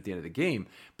interception at the end of the game.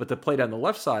 But the play down the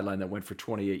left sideline that went for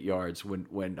 28 yards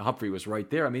when Humphrey was right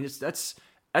there, I mean,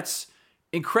 that's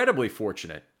incredibly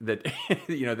fortunate that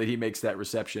that he makes that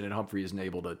reception and Humphrey isn't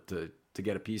able to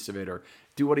get a piece of it or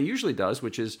do what he usually does,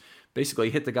 which is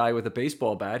basically hit the guy with a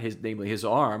baseball bat, namely his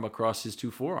arm, across his 2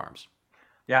 forearms.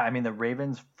 Yeah, I mean, the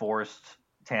Ravens forced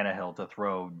Tannehill to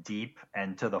throw deep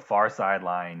and to the far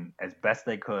sideline as best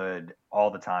they could all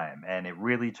the time, and it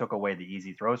really took away the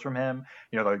easy throws from him.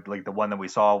 Like the one that we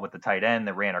saw with the tight end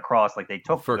that ran across, like they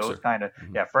took those kind of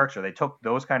Ferkser. They took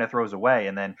those kind of throws away,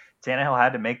 and then Tannehill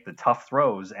had to make the tough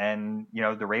throws. And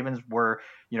the Ravens were,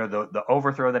 the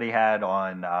overthrow that he had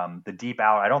on the deep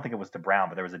out. I don't think it was to Brown,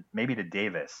 but there was maybe to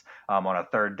Davis on a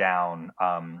 3rd down.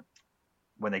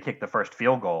 when they kicked the first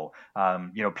field goal.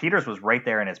 Peters was right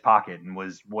there in his pocket and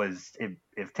was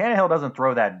if Tannehill doesn't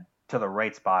throw that to the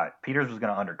right spot, Peters was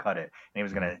going to undercut it and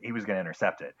he was going to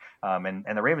intercept it.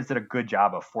 And the Ravens did a good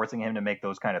job of forcing him to make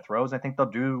those kind of throws. I think they'll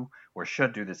do or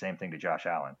should do the same thing to Josh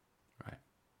Allen. Right.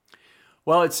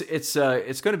 Well, it's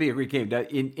going to be a great game. Now,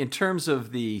 in terms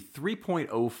of the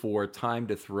 3.04 time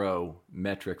to throw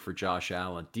metric for Josh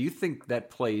Allen, do you think that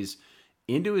plays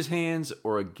into his hands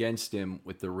or against him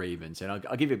with the Ravens? And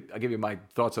I'll give you my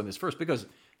thoughts on this first because,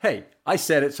 hey, I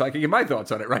said it so I can give my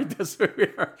thoughts on it, right? That's who we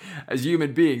are as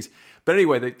human beings. But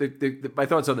anyway, my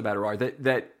thoughts on the matter are that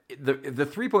the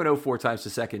 3.04 times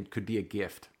a second could be a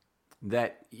gift.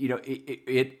 That,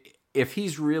 if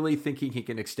he's really thinking he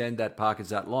can extend that pockets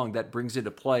that long, that brings into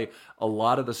play a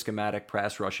lot of the schematic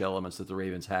pass rush elements that the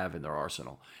Ravens have in their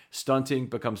arsenal. Stunting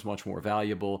becomes much more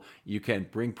valuable. You can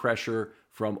bring pressure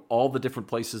from all the different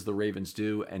places the Ravens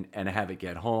do and have it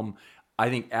get home. I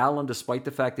think Allen, despite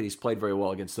the fact that he's played very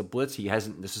well against the blitz, he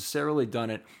hasn't necessarily done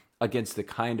it against the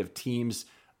kind of teams.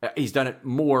 He's done it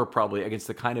more probably against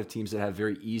the kind of teams that have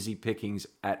very easy pickings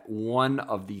at one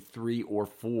of the 3 or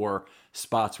 4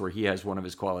 spots where he has one of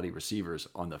his quality receivers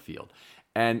on the field.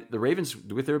 And the Ravens,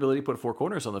 with their ability to put 4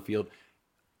 corners on the field,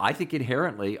 I think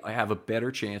inherently I have a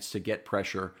better chance to get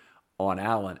pressure on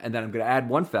Allen. And then I'm going to add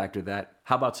one factor to that.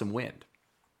 How about some wind?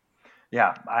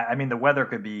 Yeah, I mean, the weather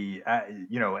could be,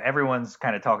 everyone's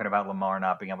kind of talking about Lamar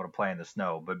not being able to play in the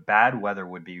snow, but bad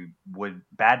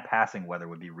passing weather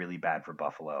would be really bad for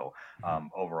Buffalo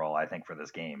overall, I think, for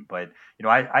this game. But,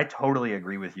 I totally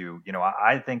agree with you.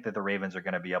 I think that the Ravens are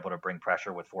going to be able to bring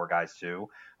pressure with 4 guys too.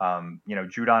 Judon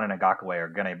and Ngakoue are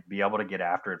going to be able to get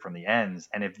after it from the ends.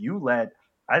 And if you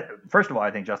first of all,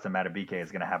 I think Justin Madubuike is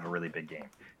going to have a really big game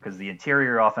because the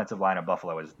interior offensive line of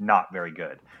Buffalo is not very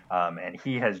good. And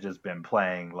he has just been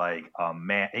playing like a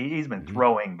man. He's been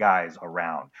throwing guys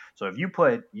around. So if you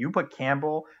put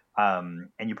Campbell and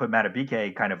you put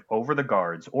Madubuike kind of over the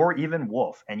guards or even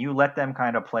Wolf and you let them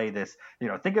kind of play this,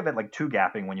 think of it like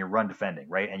 2-gapping when you're run defending,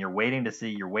 right? And you're waiting to see,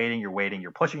 you're waiting,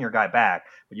 you're pushing your guy back,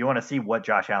 but you want to see what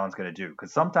Josh Allen's going to do.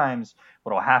 Because sometimes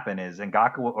what will happen is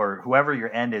Ngakoue or whoever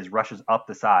your end is rushes up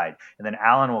the side and then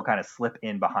Allen will kind of slip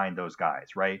in behind those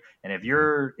guys, right? And if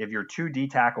your 2 D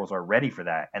tackles are ready for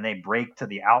that and they break to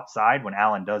the outside when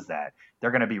Allen does that, they're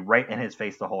going to be right in his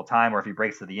face the whole time. Or if he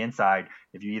breaks to the inside,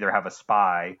 if you either have a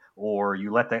spy or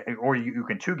you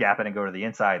can 2-gap it and go to the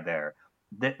inside there,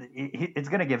 it's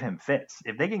going to give him fits.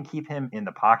 If they can keep him in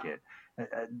the pocket,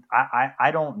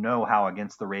 I don't know how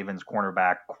against the Ravens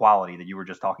cornerback quality that you were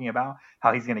just talking about,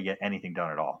 how he's going to get anything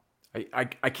done at all.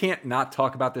 I can't not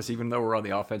talk about this even though we're on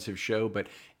the offensive show, but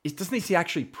doesn't he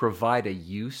actually provide a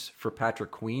use for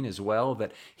Patrick Queen as well?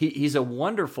 That he's a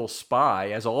wonderful spy,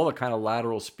 has all the kind of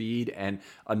lateral speed and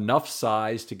enough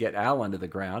size to get Allen to the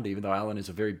ground, even though Allen is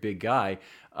a very big guy.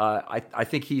 I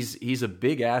think he's a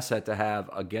big asset to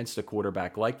have against a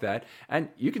quarterback like that. And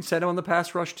you can set him on the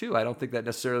pass rush too. I don't think that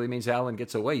necessarily means Allen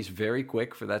gets away. He's very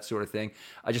quick for that sort of thing.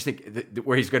 I just think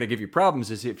where he's going to give you problems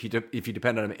is if you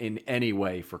depend on him in any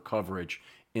way for coverage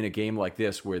in a game like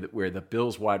this where the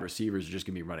Bills wide receivers are just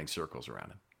going to be running circles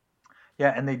around him.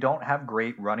 Yeah, and they don't have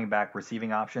great running back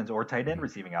receiving options or tight end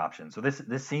receiving options. So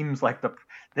this seems like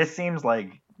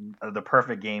the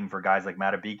perfect game for guys like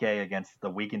Madubuike against the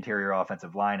weak interior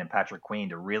offensive line and Patrick Queen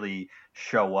to really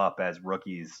show up as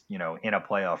rookies, in a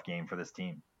playoff game for this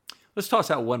team. Let's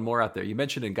toss out one more out there. You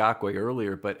mentioned Ngakoue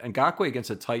earlier, but Ngakoue against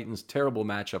the Titans, terrible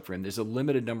matchup for him. There's a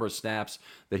limited number of snaps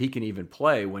that he can even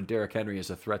play when Derrick Henry is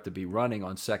a threat to be running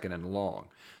on 2nd and long.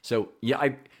 So,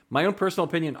 yeah, my own personal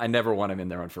opinion, I never want him in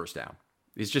there on 1st down.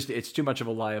 It's too much of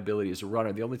a liability as a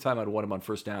runner. The only time I'd want him on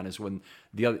 1st down is when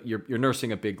you're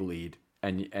nursing a big lead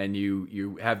and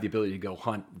you have the ability to go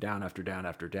hunt down after down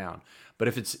after down. But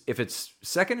if it's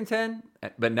 2nd and 10,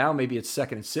 but now maybe it's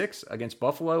 2nd and 6 against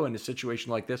Buffalo in a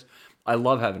situation like this, I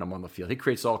love having him on the field. He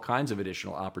creates all kinds of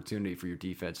additional opportunity for your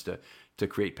defense to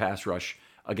create pass rush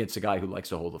against a guy who likes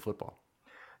to hold the football.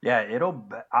 Yeah,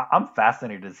 I'm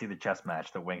fascinated to see the chess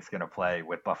match that Wink's going to play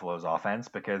with Buffalo's offense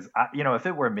because, if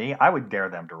it were me, I would dare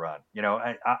them to run.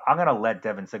 I'm going to let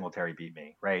Devin Singletary beat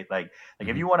me, right? Like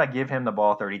if you want to give him the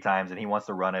ball 30 times and he wants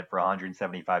to run it for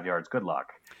 175 yards, good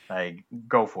luck. Like,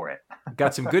 go for it.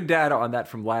 Got some good data on that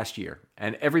from last year.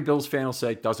 And every Bills fan will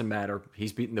say, doesn't matter.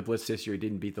 He's beaten the blitz this year. He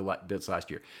didn't beat the blitz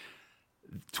last year.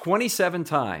 27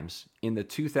 times in the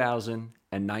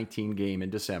 2019 game in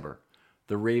December,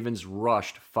 the Ravens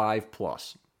rushed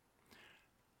 5+.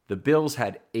 The Bills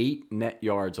had 8 net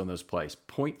yards on those plays,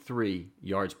 0.3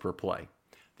 yards per play.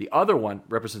 The other one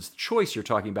represents the choice you're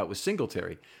talking about with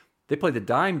Singletary. They played the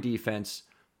dime defense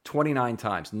 29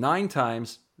 times. 9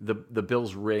 times the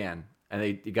Bills ran, and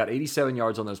they got 87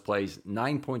 yards on those plays,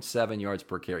 9.7 yards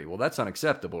per carry. Well, that's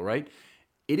unacceptable, right?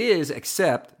 It is,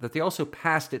 except that they also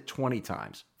passed it 20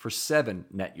 times for 7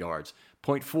 net yards,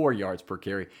 0.4 yards per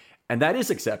carry. And that is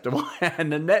acceptable,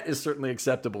 and the net is certainly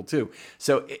acceptable too.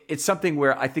 So it's something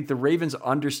where I think the Ravens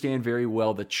understand very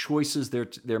well the choices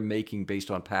they're making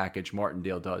based on package.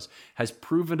 Martindale has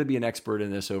proven to be an expert in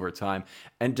this over time.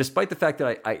 And despite the fact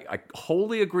that I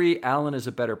wholly agree Allen is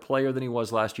a better player than he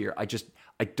was last year, I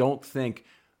don't think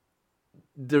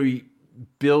the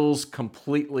Bills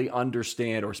completely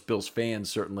understand, or Bills fans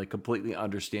certainly completely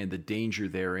understand the danger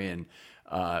they're in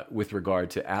with regard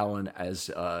to Allen as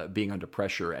being under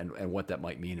pressure and what that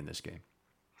might mean in this game.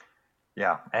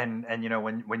 Yeah, and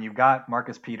when you've got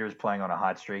Marcus Peters playing on a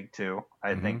hot streak too,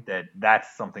 I think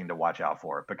that's something to watch out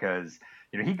for, because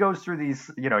he goes through these.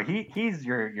 He's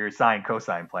your sine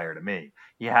cosine player to me.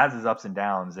 He has his ups and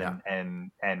downs,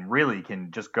 and really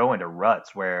can just go into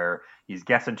ruts where he's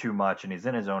guessing too much and he's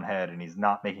in his own head and he's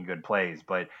not making good plays.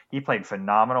 But he played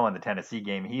phenomenal in the Tennessee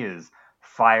game. He is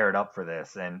fired up for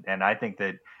this, and I think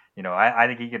that. I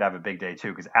think he could have a big day too,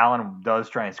 because Allen does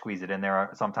try and squeeze it in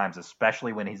there sometimes,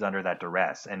 especially when he's under that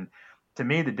duress. And to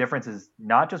me, the difference is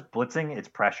not just blitzing; it's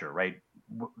pressure, right?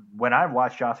 When I've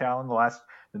watched Josh Allen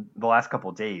the last couple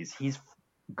of days, he's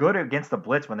good against the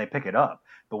blitz when they pick it up,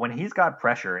 but when he's got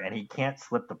pressure and he can't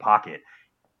slip the pocket,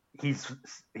 he's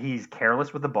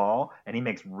careless with the ball and he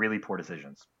makes really poor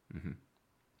decisions. Mm-hmm.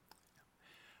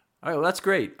 All right, well, that's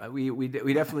great. We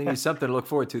definitely need something to look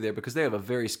forward to there, because they have a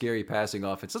very scary passing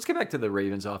offense. Let's get back to the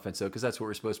Ravens offense, though, because that's what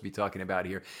we're supposed to be talking about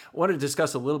here. I wanted to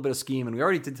discuss a little bit of scheme, and we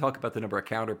already did talk about the number of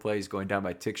counter plays going down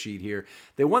my tick sheet here.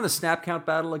 They won the snap count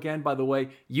battle again, by the way.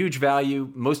 Huge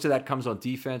value. Most of that comes on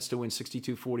defense to win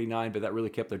 62-49, but that really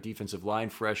kept their defensive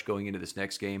line fresh going into this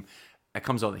next game. That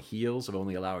comes on the heels of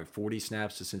only allowing 40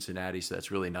 snaps to Cincinnati, so that's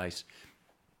really nice.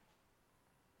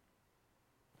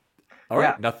 All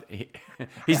right, nothing.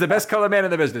 He's the best color man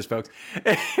in the business, folks.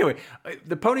 Anyway,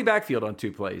 the pony backfield on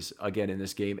 2 plays again in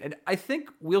this game. And I think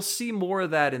we'll see more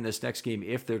of that in this next game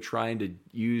if they're trying to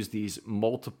use these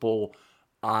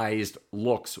multiple-eyed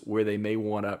looks where they may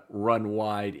want to run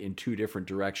wide in 2 different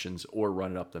directions or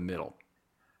run it up the middle.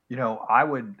 I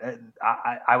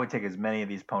would take as many of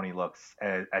these pony looks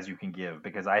as you can give,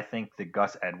 because I think that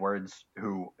Gus Edwards,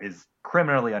 who is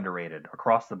criminally underrated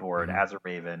across the board as a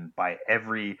Raven by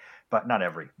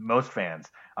most fans,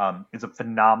 is a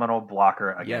phenomenal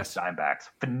blocker against dimebacks.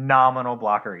 Phenomenal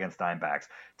blocker against dimebacks.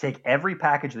 Take every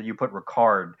package that you put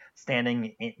Ricard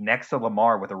standing next to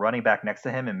Lamar with a running back next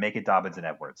to him and make it Dobbins and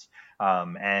Edwards.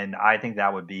 And I think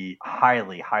that would be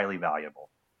highly, highly valuable.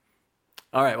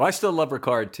 All right. Well, I still love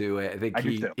Ricard too. I think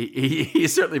he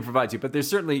certainly provides you, but there's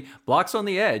certainly blocks on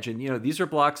the edge. And, these are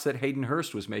blocks that Hayden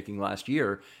Hurst was making last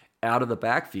year out of the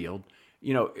backfield.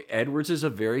 Edwards is a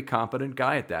very competent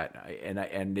guy at that.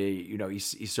 And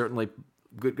he's certainly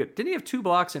good. Didn't he have 2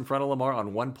 blocks in front of Lamar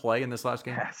on 1 play in this last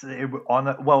game? Yes, it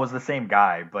was the same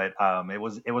guy, but it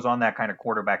was on that kind of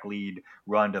quarterback lead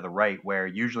run to the right where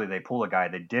usually they pull a guy.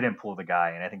 They didn't pull the guy,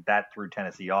 and I think that threw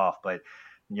Tennessee off. But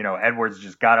Edwards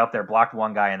just got up there, blocked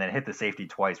one guy, and then hit the safety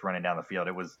twice running down the field.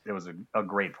 It was a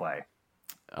great play.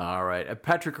 All right.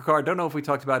 Patrick Ricard, don't know if we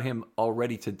talked about him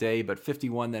already today, but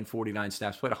 51, then 49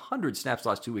 snaps. Played 100 snaps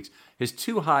last 2 weeks. His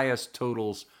 2 highest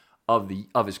totals of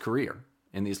his career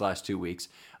in these last 2 weeks.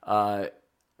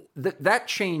 That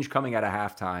change coming out of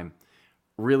halftime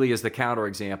really is the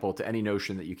counterexample to any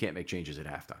notion that you can't make changes at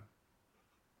halftime.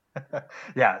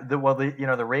 Yeah, the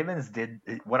Ravens did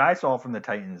what I saw from the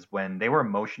Titans when the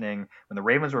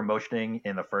Ravens were motioning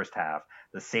in the first half.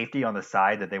 The safety on the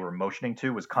side that they were motioning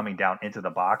to was coming down into the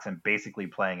box and basically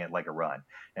playing it like a run.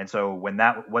 And so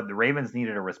what the Ravens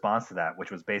needed a response to that,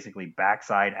 which was basically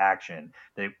backside action,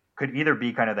 that could either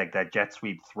be kind of like that jet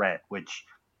sweep threat, which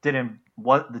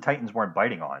the Titans weren't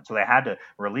biting on. So they had to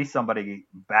release somebody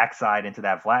backside into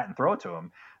that flat and throw it to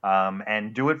him.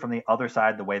 And do it from the other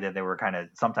side, the way that they were kind of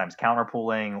sometimes counter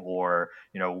pulling or,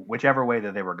 whichever way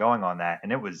that they were going on that.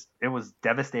 And it was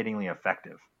devastatingly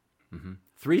effective. Mm-hmm.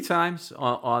 3 times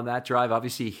on that drive.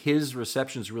 Obviously, his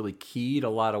receptions really keyed a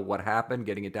lot of what happened,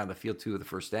 getting it down the field, 2 of the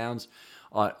first downs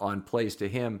on plays to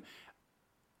him.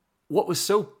 What was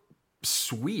so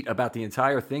sweet about the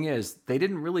entire thing is they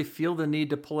didn't really feel the need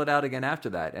to pull it out again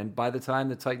after that. And by the time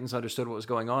the Titans understood what was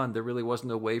going on, there really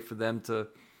wasn't a way for them to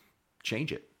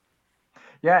change it.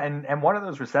 Yeah, and one of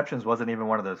those receptions wasn't even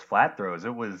one of those flat throws.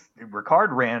 It was Ricard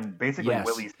ran basically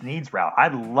Willie Snead's route. I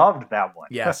loved that one.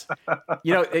 Yes.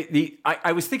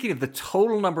 I was thinking of the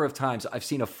total number of times I've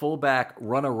seen a fullback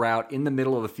run a route in the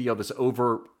middle of the field that's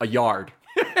over a yard.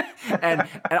 and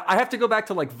I have to go back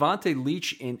to like Vontae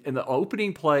Leach in the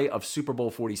opening play of Super Bowl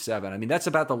 47. I mean, that's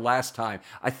about the last time.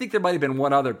 I think there might have been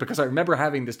one other because I remember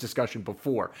having this discussion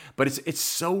before, but it's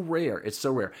so rare. It's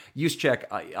so rare. Juszczyk,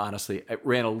 honestly,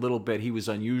 ran a little bit. He was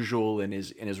unusual in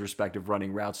his respective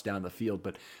running routes down the field,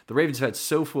 but the Ravens have had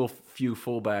so few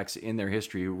fullbacks in their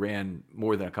history who ran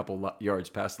more than a couple yards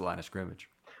past the line of scrimmage.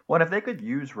 Well, and if they could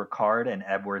use Ricard and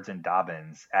Edwards and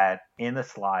Dobbins in the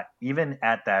slot, even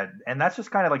at that, and that's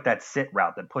just kind of like that sit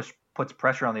route that puts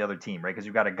pressure on the other team, right? Because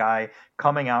you've got a guy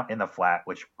coming out in the flat,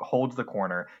 which holds the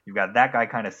corner. You've got that guy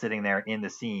kind of sitting there in the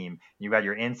seam. You've got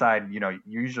your inside,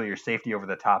 usually your safety over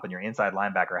the top, and your inside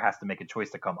linebacker has to make a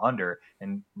choice to come under,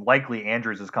 and likely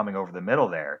Andrews is coming over the middle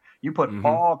there. You put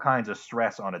all kinds of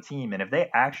stress on a team, and if they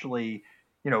actually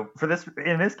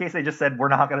in this case, they just said, we're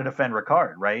not going to defend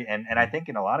Ricard, right? And I think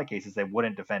in a lot of cases, they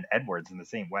wouldn't defend Edwards in the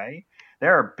same way.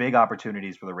 There are big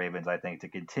opportunities for the Ravens, I think, to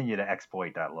continue to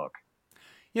exploit that look.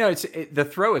 The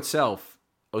throw itself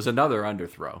was another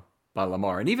underthrow by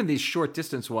Lamar. And even these short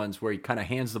distance ones where he kind of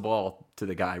hands the ball to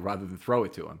the guy rather than throw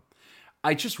it to him.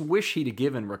 I just wish he'd have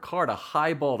given Ricard a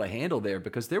high ball to handle there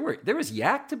because there was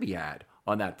yak to be had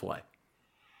on that play.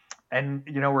 And,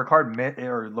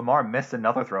 Lamar missed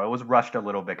another throw. It was rushed a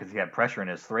little bit because he had pressure in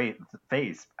his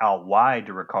face out wide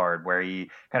to Ricard where he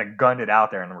kind of gunned it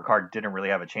out there and Ricard didn't really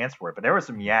have a chance for it. But there was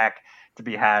some yak to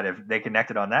be had if they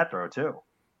connected on that throw too.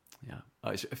 Yeah.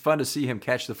 It's fun to see him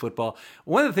catch the football.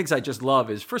 One of the things I just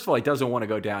love is, first of all, he doesn't want to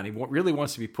go down. He really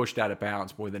wants to be pushed out of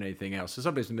bounds more than anything else. So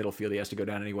sometimes in the middle field, he has to go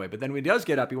down anyway. But then when he does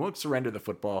get up, he won't surrender the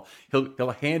football.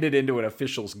 He'll hand it into an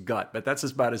official's gut. But that's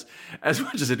about as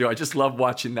much as I do. I just love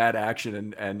watching that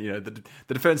action. And the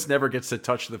defense never gets to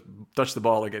touch the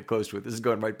ball or get close to it. This is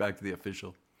going right back to the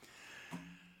official.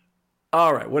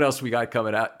 All right, what else we got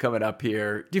coming up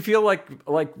here? Do you feel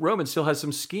like Roman still has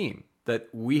some scheme that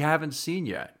we haven't seen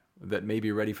yet that may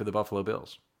be ready for the Buffalo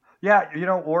Bills? Yeah,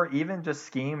 or even just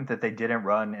scheme that they didn't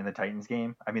run in the Titans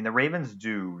game. I mean, the Ravens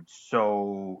do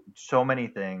so many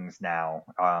things now,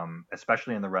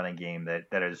 especially in the running game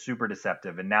that is super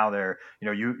deceptive. And now they're,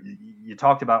 you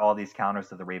talked about all these counters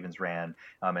that the Ravens ran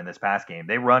in this past game.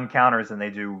 They run counters and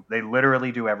they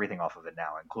literally do everything off of it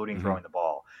now, including throwing the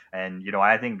ball. And,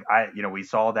 I think we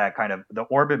saw that kind of the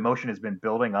orbit motion has been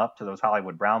building up to those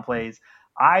Hollywood Brown plays.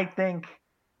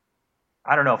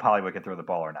 I don't know if Hollywood can throw the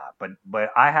ball or not, but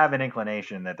I have an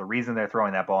inclination that the reason they're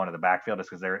throwing that ball into the backfield is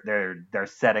because they're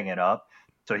setting it up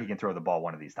so he can throw the ball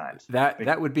one of these times.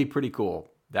 That would be pretty cool.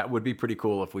 That would be pretty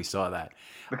cool if we saw that.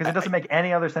 Because it doesn't make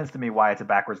any other sense to me why it's a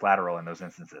backwards lateral in those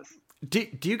instances. Do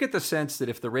you get the sense that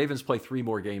if the Ravens play 3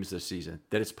 more games this season,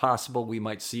 that it's possible we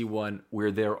might see one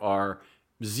where there are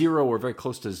 0 or very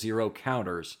close to 0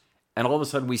 counters, and all of a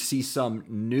sudden we see some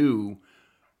new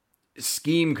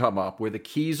scheme come up where the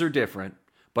keys are different,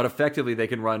 but effectively they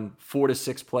can run 4 to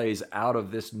 6 plays out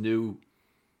of this new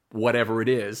whatever it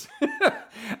is.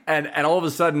 and all of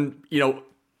a sudden, you're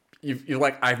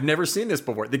like, I've never seen this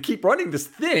before. They keep running this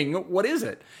thing. What is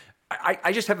it?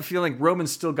 I just have a feeling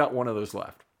Roman's still got one of those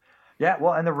left. Yeah,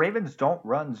 well, and the Ravens don't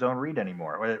run zone read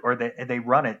anymore, or they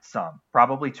run it some,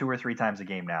 probably 2 or 3 times a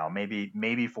game now,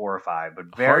 maybe 4 or 5, but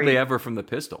hardly ever from the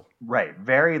pistol. Right,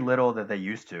 very little that they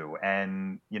used to,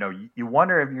 and you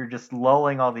wonder if you're just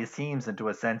lulling all these teams into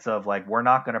a sense of like, we're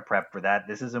not going to prep for that.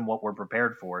 This isn't what we're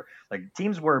prepared for. Like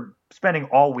teams were spending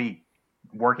all week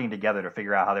working together to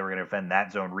figure out how they were going to defend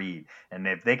that zone read, and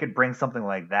if they could bring something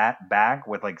like that back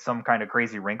with like some kind of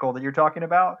crazy wrinkle that you're talking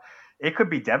about, it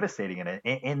could be devastating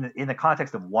in the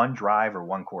context of one drive or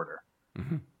one quarter.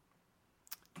 Mm-hmm.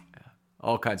 Yeah.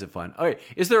 All kinds of fun. Okay,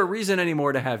 is there a reason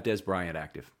anymore to have Dez Bryant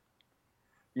active?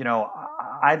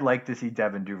 I'd like to see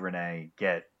Devin Duvernay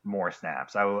get more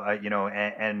snaps.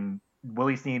 And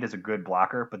Willie Snead is a good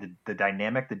blocker, but the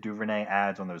dynamic that Duvernay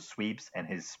adds on those sweeps and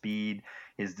his speed,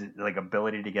 his like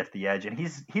ability to get to the edge, and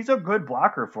he's a good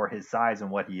blocker for his size and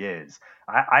what he is.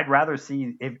 I'd rather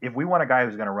see if we want a guy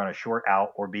who's going to run a short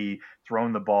out or be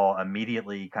thrown the ball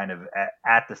immediately kind of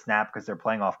at the snap because they're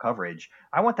playing off coverage.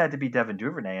 I want that to be Devin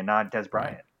Duvernay and not Dez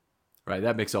Bryant. Right.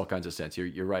 That makes all kinds of sense.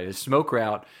 You're right. A smoke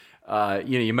route.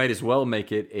 You might as well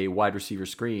make it a wide receiver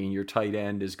screen. Your tight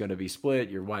end is going to be split.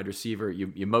 Your wide receiver,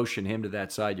 you motion him to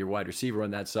that side. Your wide receiver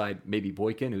on that side, maybe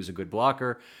Boykin, who's a good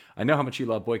blocker. I know how much you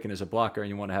love Boykin as a blocker, and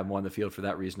you want to have him on the field for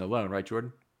that reason alone, right,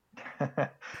 Jordan?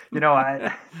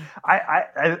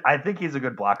 I think he's a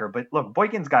good blocker, but look,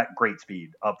 Boykin's got great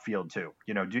speed upfield too.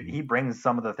 He brings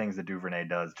some of the things that Duvernay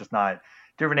does, just not.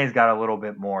 Duvernay's got a little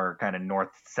bit more kind of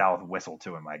north-south whistle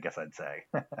to him, I guess I'd say.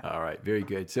 All right, very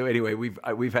good. So anyway,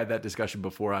 we've had that discussion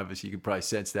before. Obviously, you can probably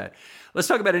sense that. Let's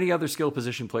talk about any other skill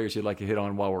position players you'd like to hit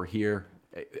on while we're here.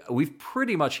 We've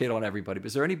pretty much hit on everybody. But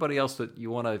is there anybody else that you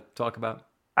want to talk about?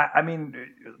 I mean,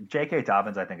 J.K.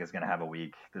 Dobbins, I think, is going to have a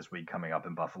week this week coming up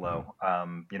in Buffalo.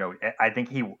 I think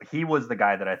he was the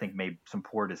guy that I think made some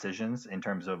poor decisions in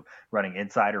terms of running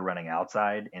inside or running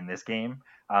outside in this game.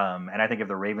 And I think if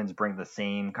the Ravens bring the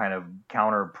same kind of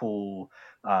counter pull,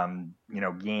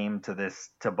 game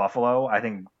to Buffalo, I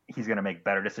think he's going to make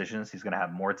better decisions. He's going to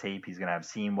have more tape. He's going to have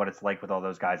seen what it's like with all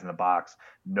those guys in the box,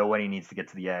 know when he needs to get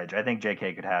to the edge. I think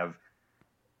J.K. could have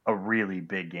a really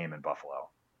big game in Buffalo.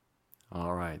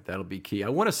 All right, that'll be key.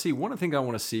 One thing I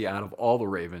want to see out of all the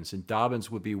Ravens, and Dobbins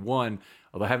would be one,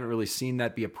 although I haven't really seen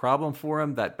that be a problem for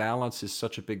him. That balance is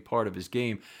such a big part of his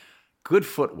game. Good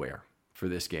footwear for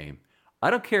this game. I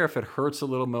don't care if it hurts a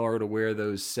little more to wear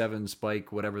those 7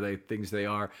 spike, whatever things they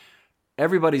are.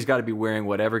 Everybody's got to be wearing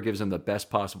whatever gives them the best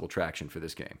possible traction for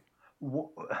this game.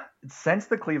 Since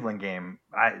the Cleveland game,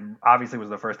 I obviously was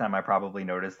the first time I probably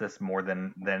noticed this more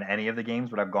than any of the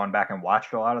games, but I've gone back and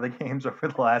watched a lot of the games over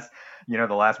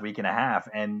the last week and a half,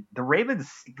 and the Ravens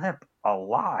slip a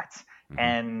lot,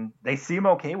 and they seem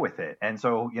okay with it. And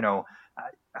so,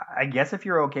 I guess if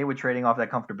you're okay with trading off that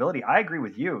comfortability, I agree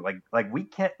with you. Like we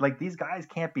can't, these guys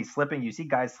can't be slipping. You see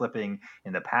guys slipping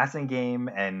in the passing game,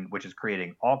 and which is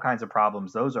creating all kinds of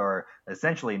problems. Those are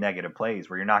essentially negative plays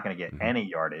where you're not going to get any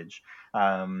yardage.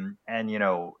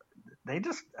 They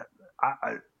just,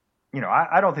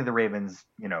 I don't think the Ravens,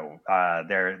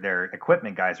 their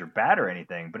equipment guys are bad or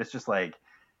anything, but it's just like,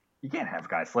 you can't have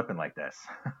guys slipping like this.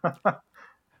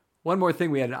 One more thing,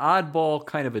 we had an oddball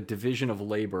kind of a division of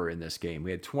labor in this game.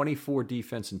 We had 24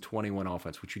 defense and 21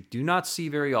 offense, which you do not see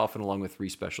very often along with 3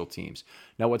 special teams.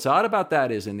 Now, what's odd about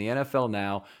that is in the NFL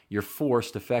now, you're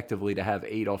forced effectively to have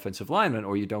 8 offensive linemen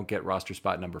or you don't get roster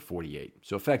spot number 48.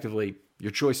 So effectively, your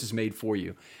choice is made for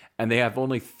you. And they have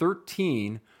only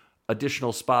 13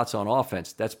 additional spots on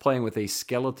offense. That's playing with a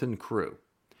skeleton crew.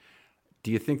 Do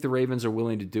you think the Ravens are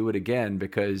willing to do it again?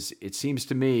 Because it seems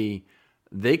to me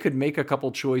they could make a couple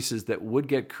choices that would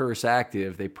get Curse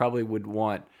active. They probably would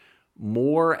want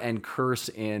Moore and Curse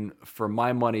in, for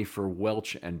my money, for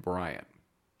Welch and Bryant.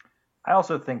 I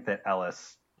also think that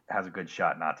Ellis has a good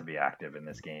shot not to be active in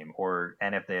this game,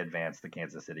 and if they advance the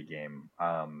Kansas City game.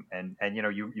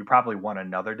 You probably want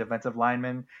another defensive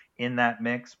lineman in that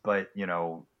mix, but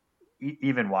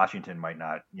even Washington might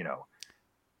not.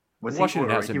 Washington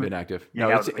hasn't been active. Yeah,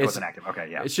 no, it wasn't active. Okay,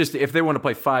 yeah. It's just if they want to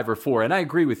play 5 or 4, and I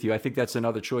agree with you. I think that's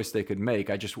another choice they could make.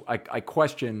 I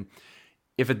question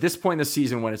if at this point in the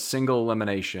season, when it's single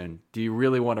elimination, do you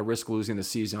really want to risk losing the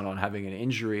season on having an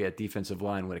injury at defensive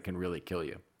line when it can really kill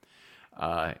you?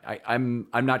 I'm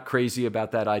not crazy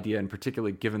about that idea, and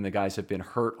particularly given the guys have been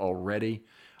hurt already.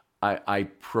 I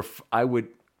would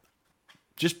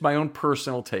just, my own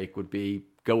personal take would be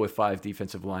go with 5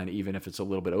 defensive line, even if it's a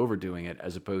little bit overdoing it,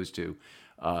 as opposed to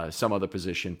some other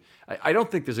position. I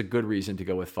don't think there's a good reason to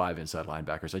go with 5 inside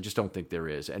linebackers. I just don't think there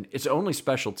is. And it's only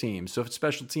special teams. So if it's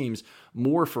special teams,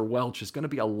 more for Welch is going to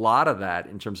be a lot of that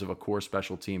in terms of a core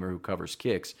special teamer who covers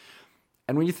kicks.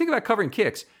 And when you think about covering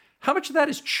kicks, how much of that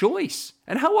is choice?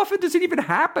 And how often does it even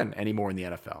happen anymore in the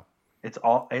NFL?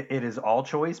 It is all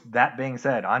choice. That being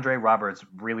said, Andre Roberts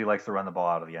really likes to run the ball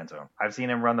out of the end zone. I've seen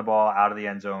him run the ball out of the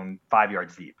end zone 5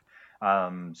 yards deep.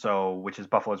 Which is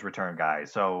Buffalo's return guy.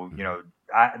 So,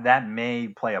 that may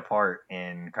play a part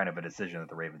in kind of a decision that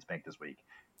the Ravens make this week.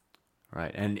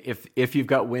 Right. And if you've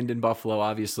got wind in Buffalo,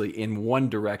 obviously in one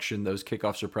direction, those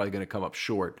kickoffs are probably going to come up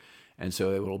short. And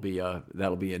so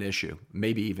that'll be an issue,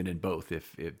 maybe even in both,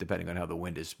 if depending on how the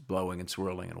wind is blowing and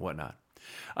swirling and whatnot.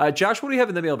 Josh, what do you have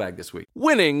in the mailbag this week?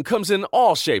 Winning comes in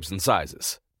all shapes and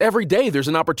sizes. Every day there's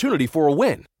an opportunity for a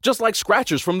win, just like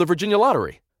scratchers from the Virginia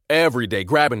Lottery. Every day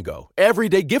grab and go, every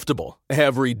day giftable,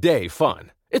 every day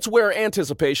fun. It's where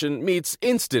anticipation meets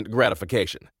instant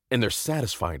gratification. And they're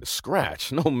satisfying to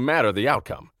scratch, no matter the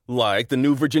outcome. Like the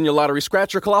new Virginia Lottery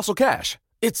Scratcher Colossal Cash.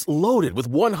 It's loaded with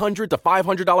 $100 to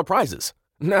 $500 prizes.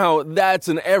 Now, that's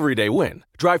an everyday win.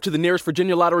 Drive to the nearest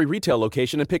Virginia Lottery retail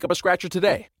location and pick up a scratcher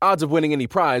today. Odds of winning any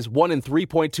prize, 1 in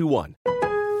 3.21.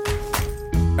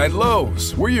 At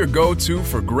Lowe's, we're your go-to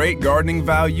for great gardening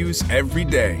values every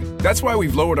day. That's why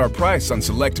we've lowered our price on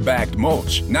select bagged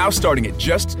mulch, now starting at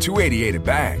just $2.88 a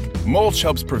bag. Mulch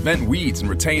helps prevent weeds and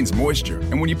retains moisture.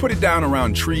 And when you put it down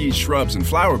around trees, shrubs, and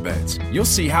flower beds, you'll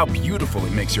see how beautiful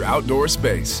it makes your outdoor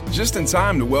space. Just in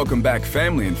time to welcome back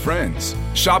family and friends.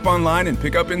 Shop online and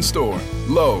pick up in store.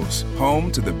 Lowe's,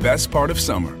 home to the best part of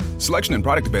summer. Selection and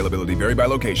product availability vary by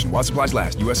location. While supplies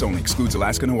last, U.S. only. Excludes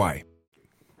Alaska and Hawaii.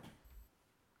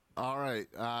 All right.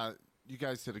 You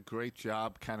guys did a great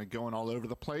job kind of going all over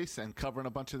the place and covering a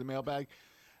bunch of the mailbag.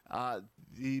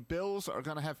 The Bills are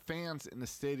going to have fans in the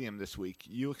stadium this week.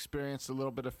 You experienced a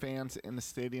little bit of fans in the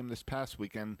stadium this past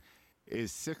weekend.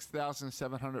 Is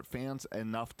 6,700 fans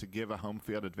enough to give a home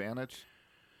field advantage?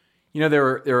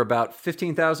 There were about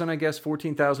 15,000, I guess,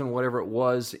 14,000, whatever it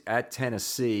was, at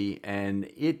Tennessee, and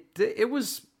it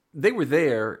was. They were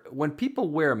there. When people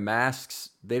wear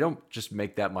masks, they don't just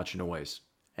make that much noise,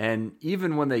 and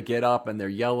even when they get up and they're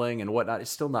yelling and whatnot,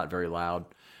 it's still not very loud.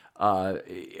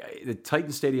 The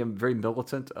Titan Stadium very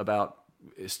militant about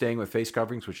staying with face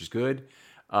coverings, which is good.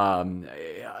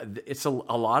 It's a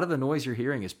lot of the noise you're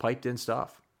hearing is piped in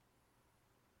stuff.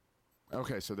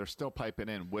 Okay, so they're still piping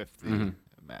in with the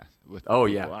mask.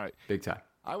 Yeah, all right, big time.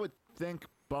 I would think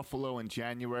Buffalo in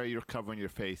January, you're covering your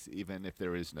face even if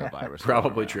there is no virus.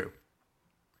 Probably true.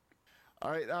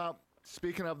 All right.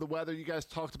 Speaking of the weather, you guys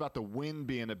talked about the wind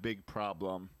being a big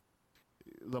problem.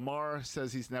 Lamar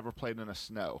says he's never played in the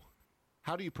snow.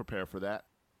 How do you prepare for that?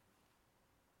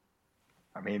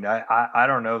 I mean, I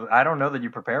don't know. I don't know that you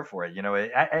prepare for it.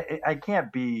 I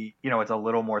can't be. It's a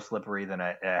little more slippery than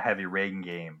a heavy rain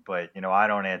game, but I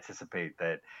don't anticipate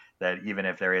that even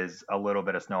if there is a little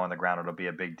bit of snow on the ground, it'll be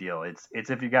a big deal. It's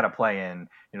if you got to play in.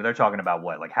 They're talking about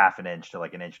what, like half an inch to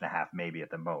like an inch and a half, maybe at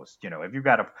the most. If you've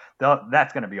got to,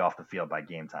 that's going to be off the field by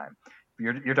game time.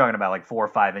 If you're talking about like 4 or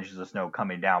 5 inches of snow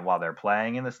coming down while they're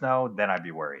playing in the snow, then I'd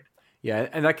be worried. Yeah,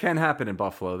 and that can happen in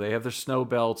Buffalo. They have their snow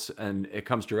belts, and it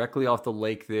comes directly off the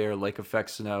lake there, lake effect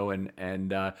snow, and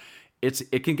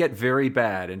it can get very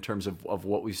bad in terms of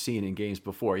what we've seen in games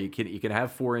before. You can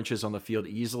have 4 inches on the field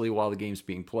easily while the game's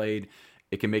being played.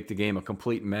 It can make the game a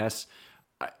complete mess.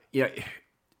 The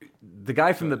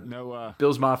guy from the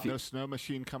Bills Mafia. No snow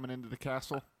machine coming into the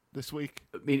castle this week.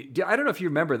 I mean, I don't know if you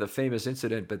remember the famous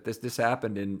incident, but this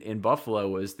happened in Buffalo.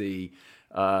 Was it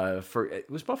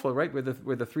was Buffalo, right, where the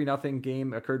 3-0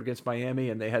 game occurred against Miami,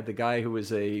 and they had the guy who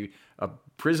was a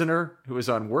prisoner who was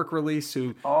on work release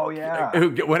who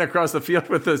went across the field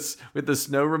with the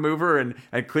snow remover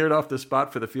and cleared off the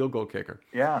spot for the field goal kicker.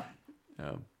 Yeah.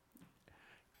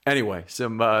 Anyway,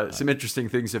 some interesting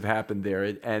things have happened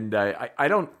there, and I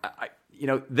don't.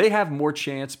 They have more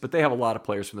chance, but they have a lot of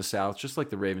players from the South, just like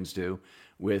the Ravens do,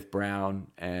 with Brown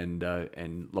and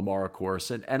Lamar, of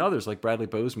course, and others like Bradley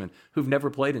Bozeman, who've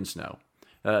never played in snow.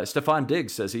 Stephon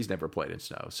Diggs says he's never played in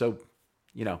snow. So,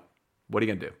 what are you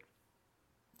going to do?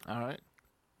 All right.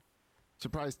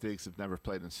 Surprised Diggs have never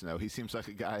played in snow. He seems like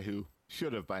a guy who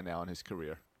should have by now in his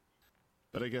career.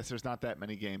 But I guess there's not that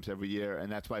many games every year,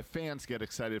 and that's why fans get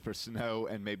excited for snow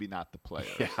and maybe not the players.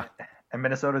 Yeah. And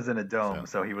Minnesota's in a dome,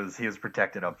 so he was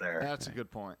protected up there. That's a good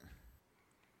point.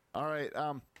 All right.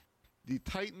 The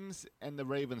Titans and the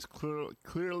Ravens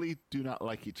clearly do not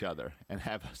like each other and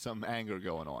have some anger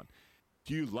going on.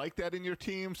 Do you like that in your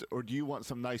teams, or do you want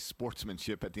some nice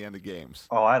sportsmanship at the end of games?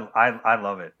 Oh, I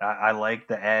love it. I like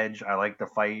the edge. I like the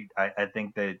fight. I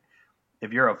think that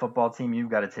if you're a football team,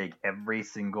 you've got to take every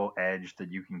single edge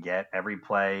that you can get, every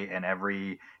play, and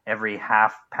every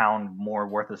half pound more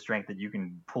worth of strength that you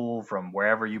can pull from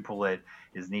wherever you pull it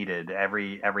is needed.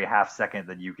 Every half second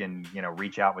that you can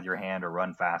reach out with your hand or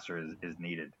run faster is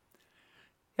needed.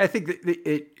 I think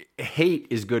that hate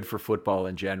is good for football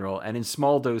in general, and in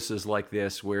small doses like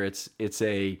this, where it's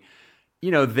a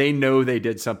they know they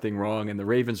did something wrong and the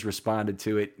Ravens responded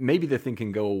to it. Maybe the thing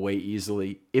can go away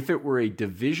easily. If it were a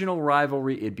divisional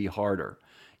rivalry, it'd be harder.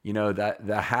 That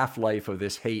the half-life of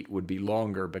this hate would be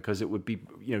longer because it would be,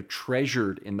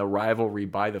 treasured in the rivalry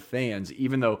by the fans,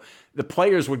 even though the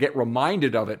players would get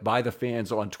reminded of it by the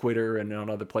fans on Twitter and on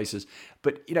other places.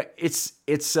 But,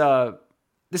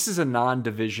 this is a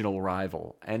non-divisional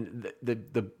rival. And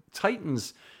the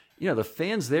Titans, the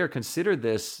fans there consider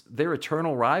this their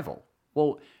eternal rival.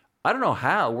 Well, I don't know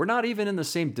how. We're not even in the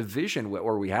same division,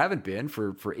 or we haven't been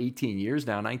for 18 years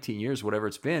now, 19 years, whatever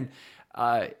it's been.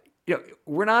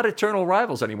 We're not eternal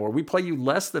rivals anymore. We play you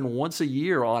less than once a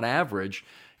year on average.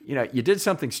 You did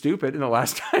something stupid in the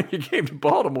last time you came to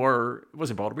Baltimore. It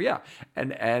wasn't Baltimore, yeah.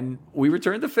 And we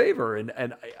returned the favor.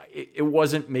 And it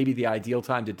wasn't maybe the ideal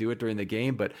time to do it during the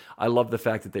game, but I love the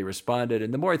fact that they responded.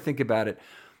 And the more I think about it,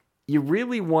 you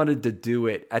really wanted to do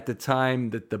it at the time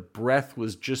that the breath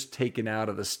was just taken out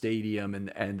of the stadium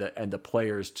and the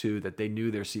players too, that they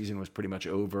knew their season was pretty much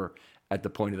over at the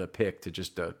point of the pick to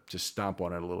just stomp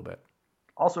on it a little bit.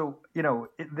 Also,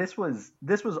 this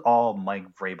was all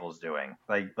Mike Vrabel's doing.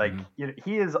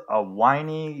 He is a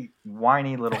whiny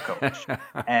little coach,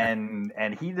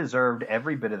 and he deserved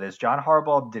every bit of this. John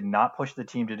Harbaugh did not push the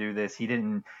team to do this. He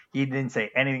didn't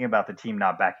say anything about the team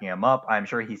not backing him up. I'm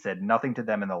sure he said nothing to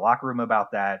them in the locker room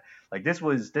about that. Like this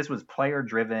was player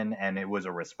driven, and it was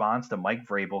a response to Mike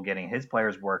Vrabel getting his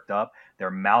players worked up.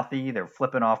 They're mouthy. They're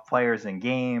flipping off players in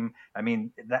game. I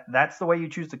mean, that's the way you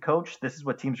choose to coach. This is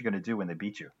what teams are going to do when they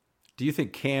beat you. Do you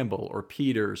think Campbell or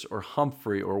Peters or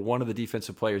Humphrey or one of the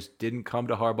defensive players didn't come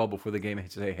to Harbaugh before the game and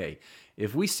say, hey,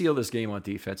 if we seal this game on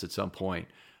defense at some point,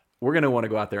 we're going to want to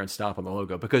go out there and stomp on the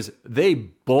logo? Because they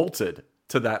bolted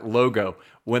to that logo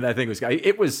when that thing was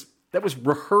 – that was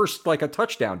rehearsed like a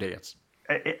touchdown dance.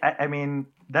 I mean,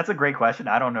 that's a great question.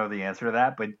 I don't know the answer to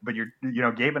that, but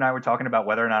Gabe and I were talking about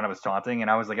whether or not it was taunting,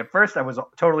 and I was like, at first I was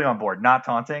totally on board, not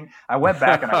taunting. I went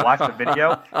back and I watched the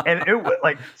video, and it was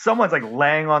like someone's like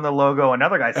laying on the logo,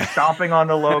 another guy's stomping on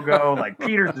the logo, like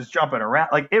Peters is jumping around,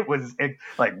 like it was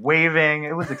like waving.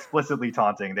 It was explicitly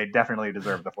taunting. They definitely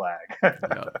deserved the flag.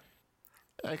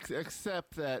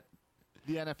 Except that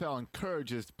the NFL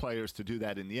encourages players to do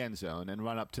that in the end zone and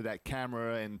run up to that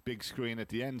camera and big screen at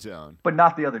the end zone. But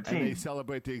not the other team. And they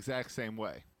celebrate the exact same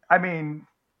way. I mean,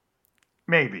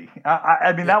 maybe.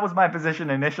 I mean, that was my position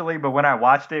initially, but when I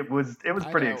watched it, it was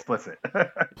pretty explicit.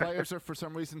 Players are, for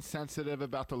some reason, sensitive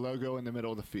about the logo in the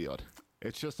middle of the field.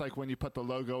 It's just like when you put the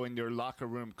logo in your locker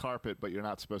room carpet, but you're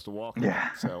not supposed to walk in it.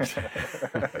 So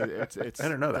I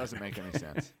don't know that. It doesn't make any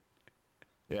sense.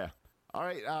 Yeah. All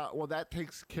right, well, that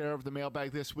takes care of the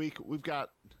mailbag this week. We've got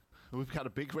a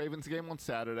big Ravens game on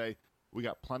Saturday. We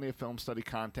got plenty of film study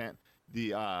content.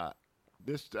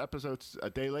 This episode's a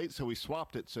day late, so we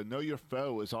swapped it. So Know Your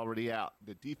Foe is already out.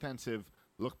 The defensive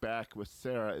look back with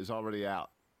Sarah is already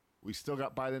out. We still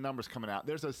got By the Numbers coming out.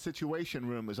 There's a Situation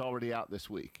Room is already out this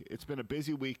week. It's been a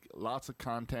busy week, lots of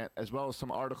content, as well as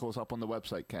some articles up on the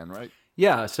website, Ken, right?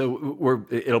 Yeah, so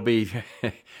it'll be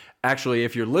actually,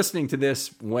 if you're listening to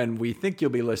this when we think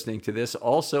you'll be listening to this,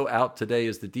 also out today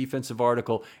is the defensive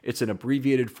article. It's an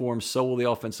abbreviated form, so will the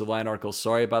offensive line article.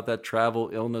 Sorry about that. Travel,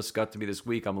 illness got to me this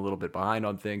week. I'm a little bit behind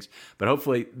on things, but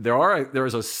hopefully there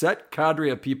is a set cadre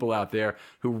of people out there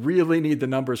who really need the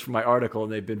numbers for my article,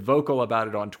 and they've been vocal about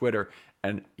it on Twitter,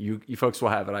 and you folks will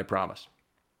have it, I promise.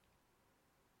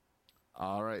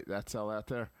 All right, that's all out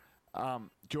there.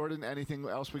 Jordan, anything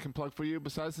else we can plug for you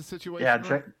besides the Situation?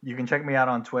 Yeah, you can check me out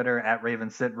on Twitter at Raven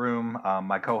Sit Room.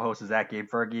 My co-host is at Gabe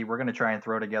Fergie. We're going to try and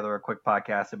throw together a quick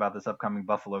podcast about this upcoming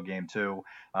Buffalo game too,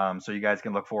 so you guys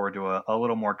can look forward to a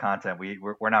little more content.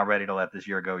 We're not ready to let this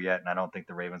year go yet, and I don't think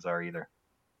the Ravens are either.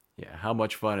 Yeah, how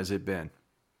much fun has it been?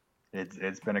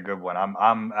 It's been a good one.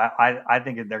 I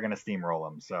think they're going to steamroll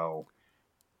them. So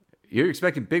you're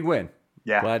expecting big win.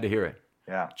 Yeah, glad to hear it.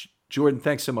 Yeah. Jordan,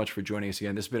 thanks so much for joining us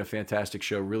again. This has been a fantastic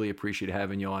show. Really appreciate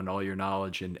having you on, all your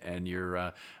knowledge and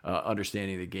your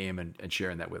understanding of the game and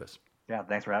sharing that with us. Yeah,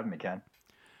 thanks for having me, Ken.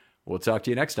 We'll talk to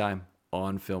you next time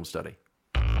on Film Study.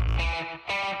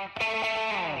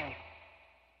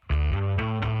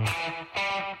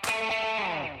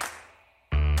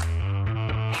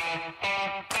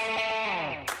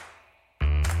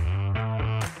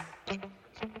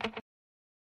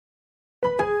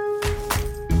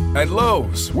 At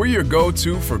Lowe's, we're your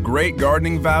go-to for great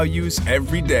gardening values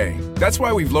every day. That's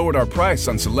why we've lowered our price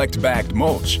on select bagged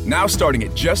mulch, now starting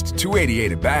at just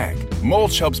 $2.88 a bag.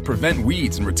 Mulch helps prevent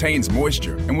weeds and retains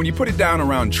moisture, and when you put it down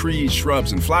around trees,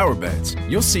 shrubs, and flower beds,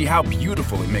 you'll see how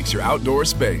beautiful it makes your outdoor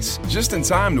space. Just in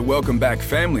time to welcome back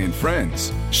family and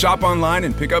friends. Shop online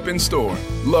and pick up in store.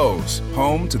 Lowe's,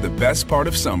 home to the best part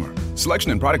of summer.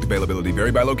 Selection and product availability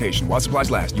vary by location. While supplies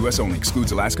last, U.S. only.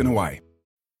 Excludes Alaska and Hawaii.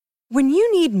 When you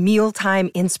need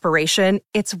mealtime inspiration,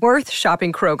 it's worth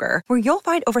shopping Kroger, where you'll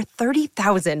find over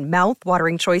 30,000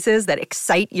 mouth-watering choices that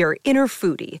excite your inner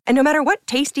foodie. And no matter what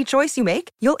tasty choice you make,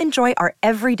 you'll enjoy our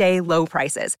everyday low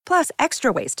prices, plus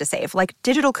extra ways to save, like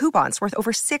digital coupons worth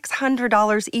over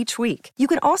 $600 each week. You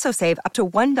can also save up to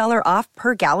 $1 off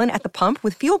per gallon at the pump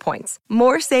with fuel points.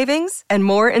 More savings and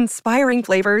more inspiring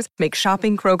flavors make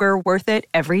shopping Kroger worth it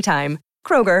every time.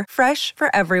 Kroger, fresh for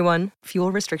everyone.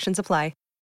 Fuel restrictions apply.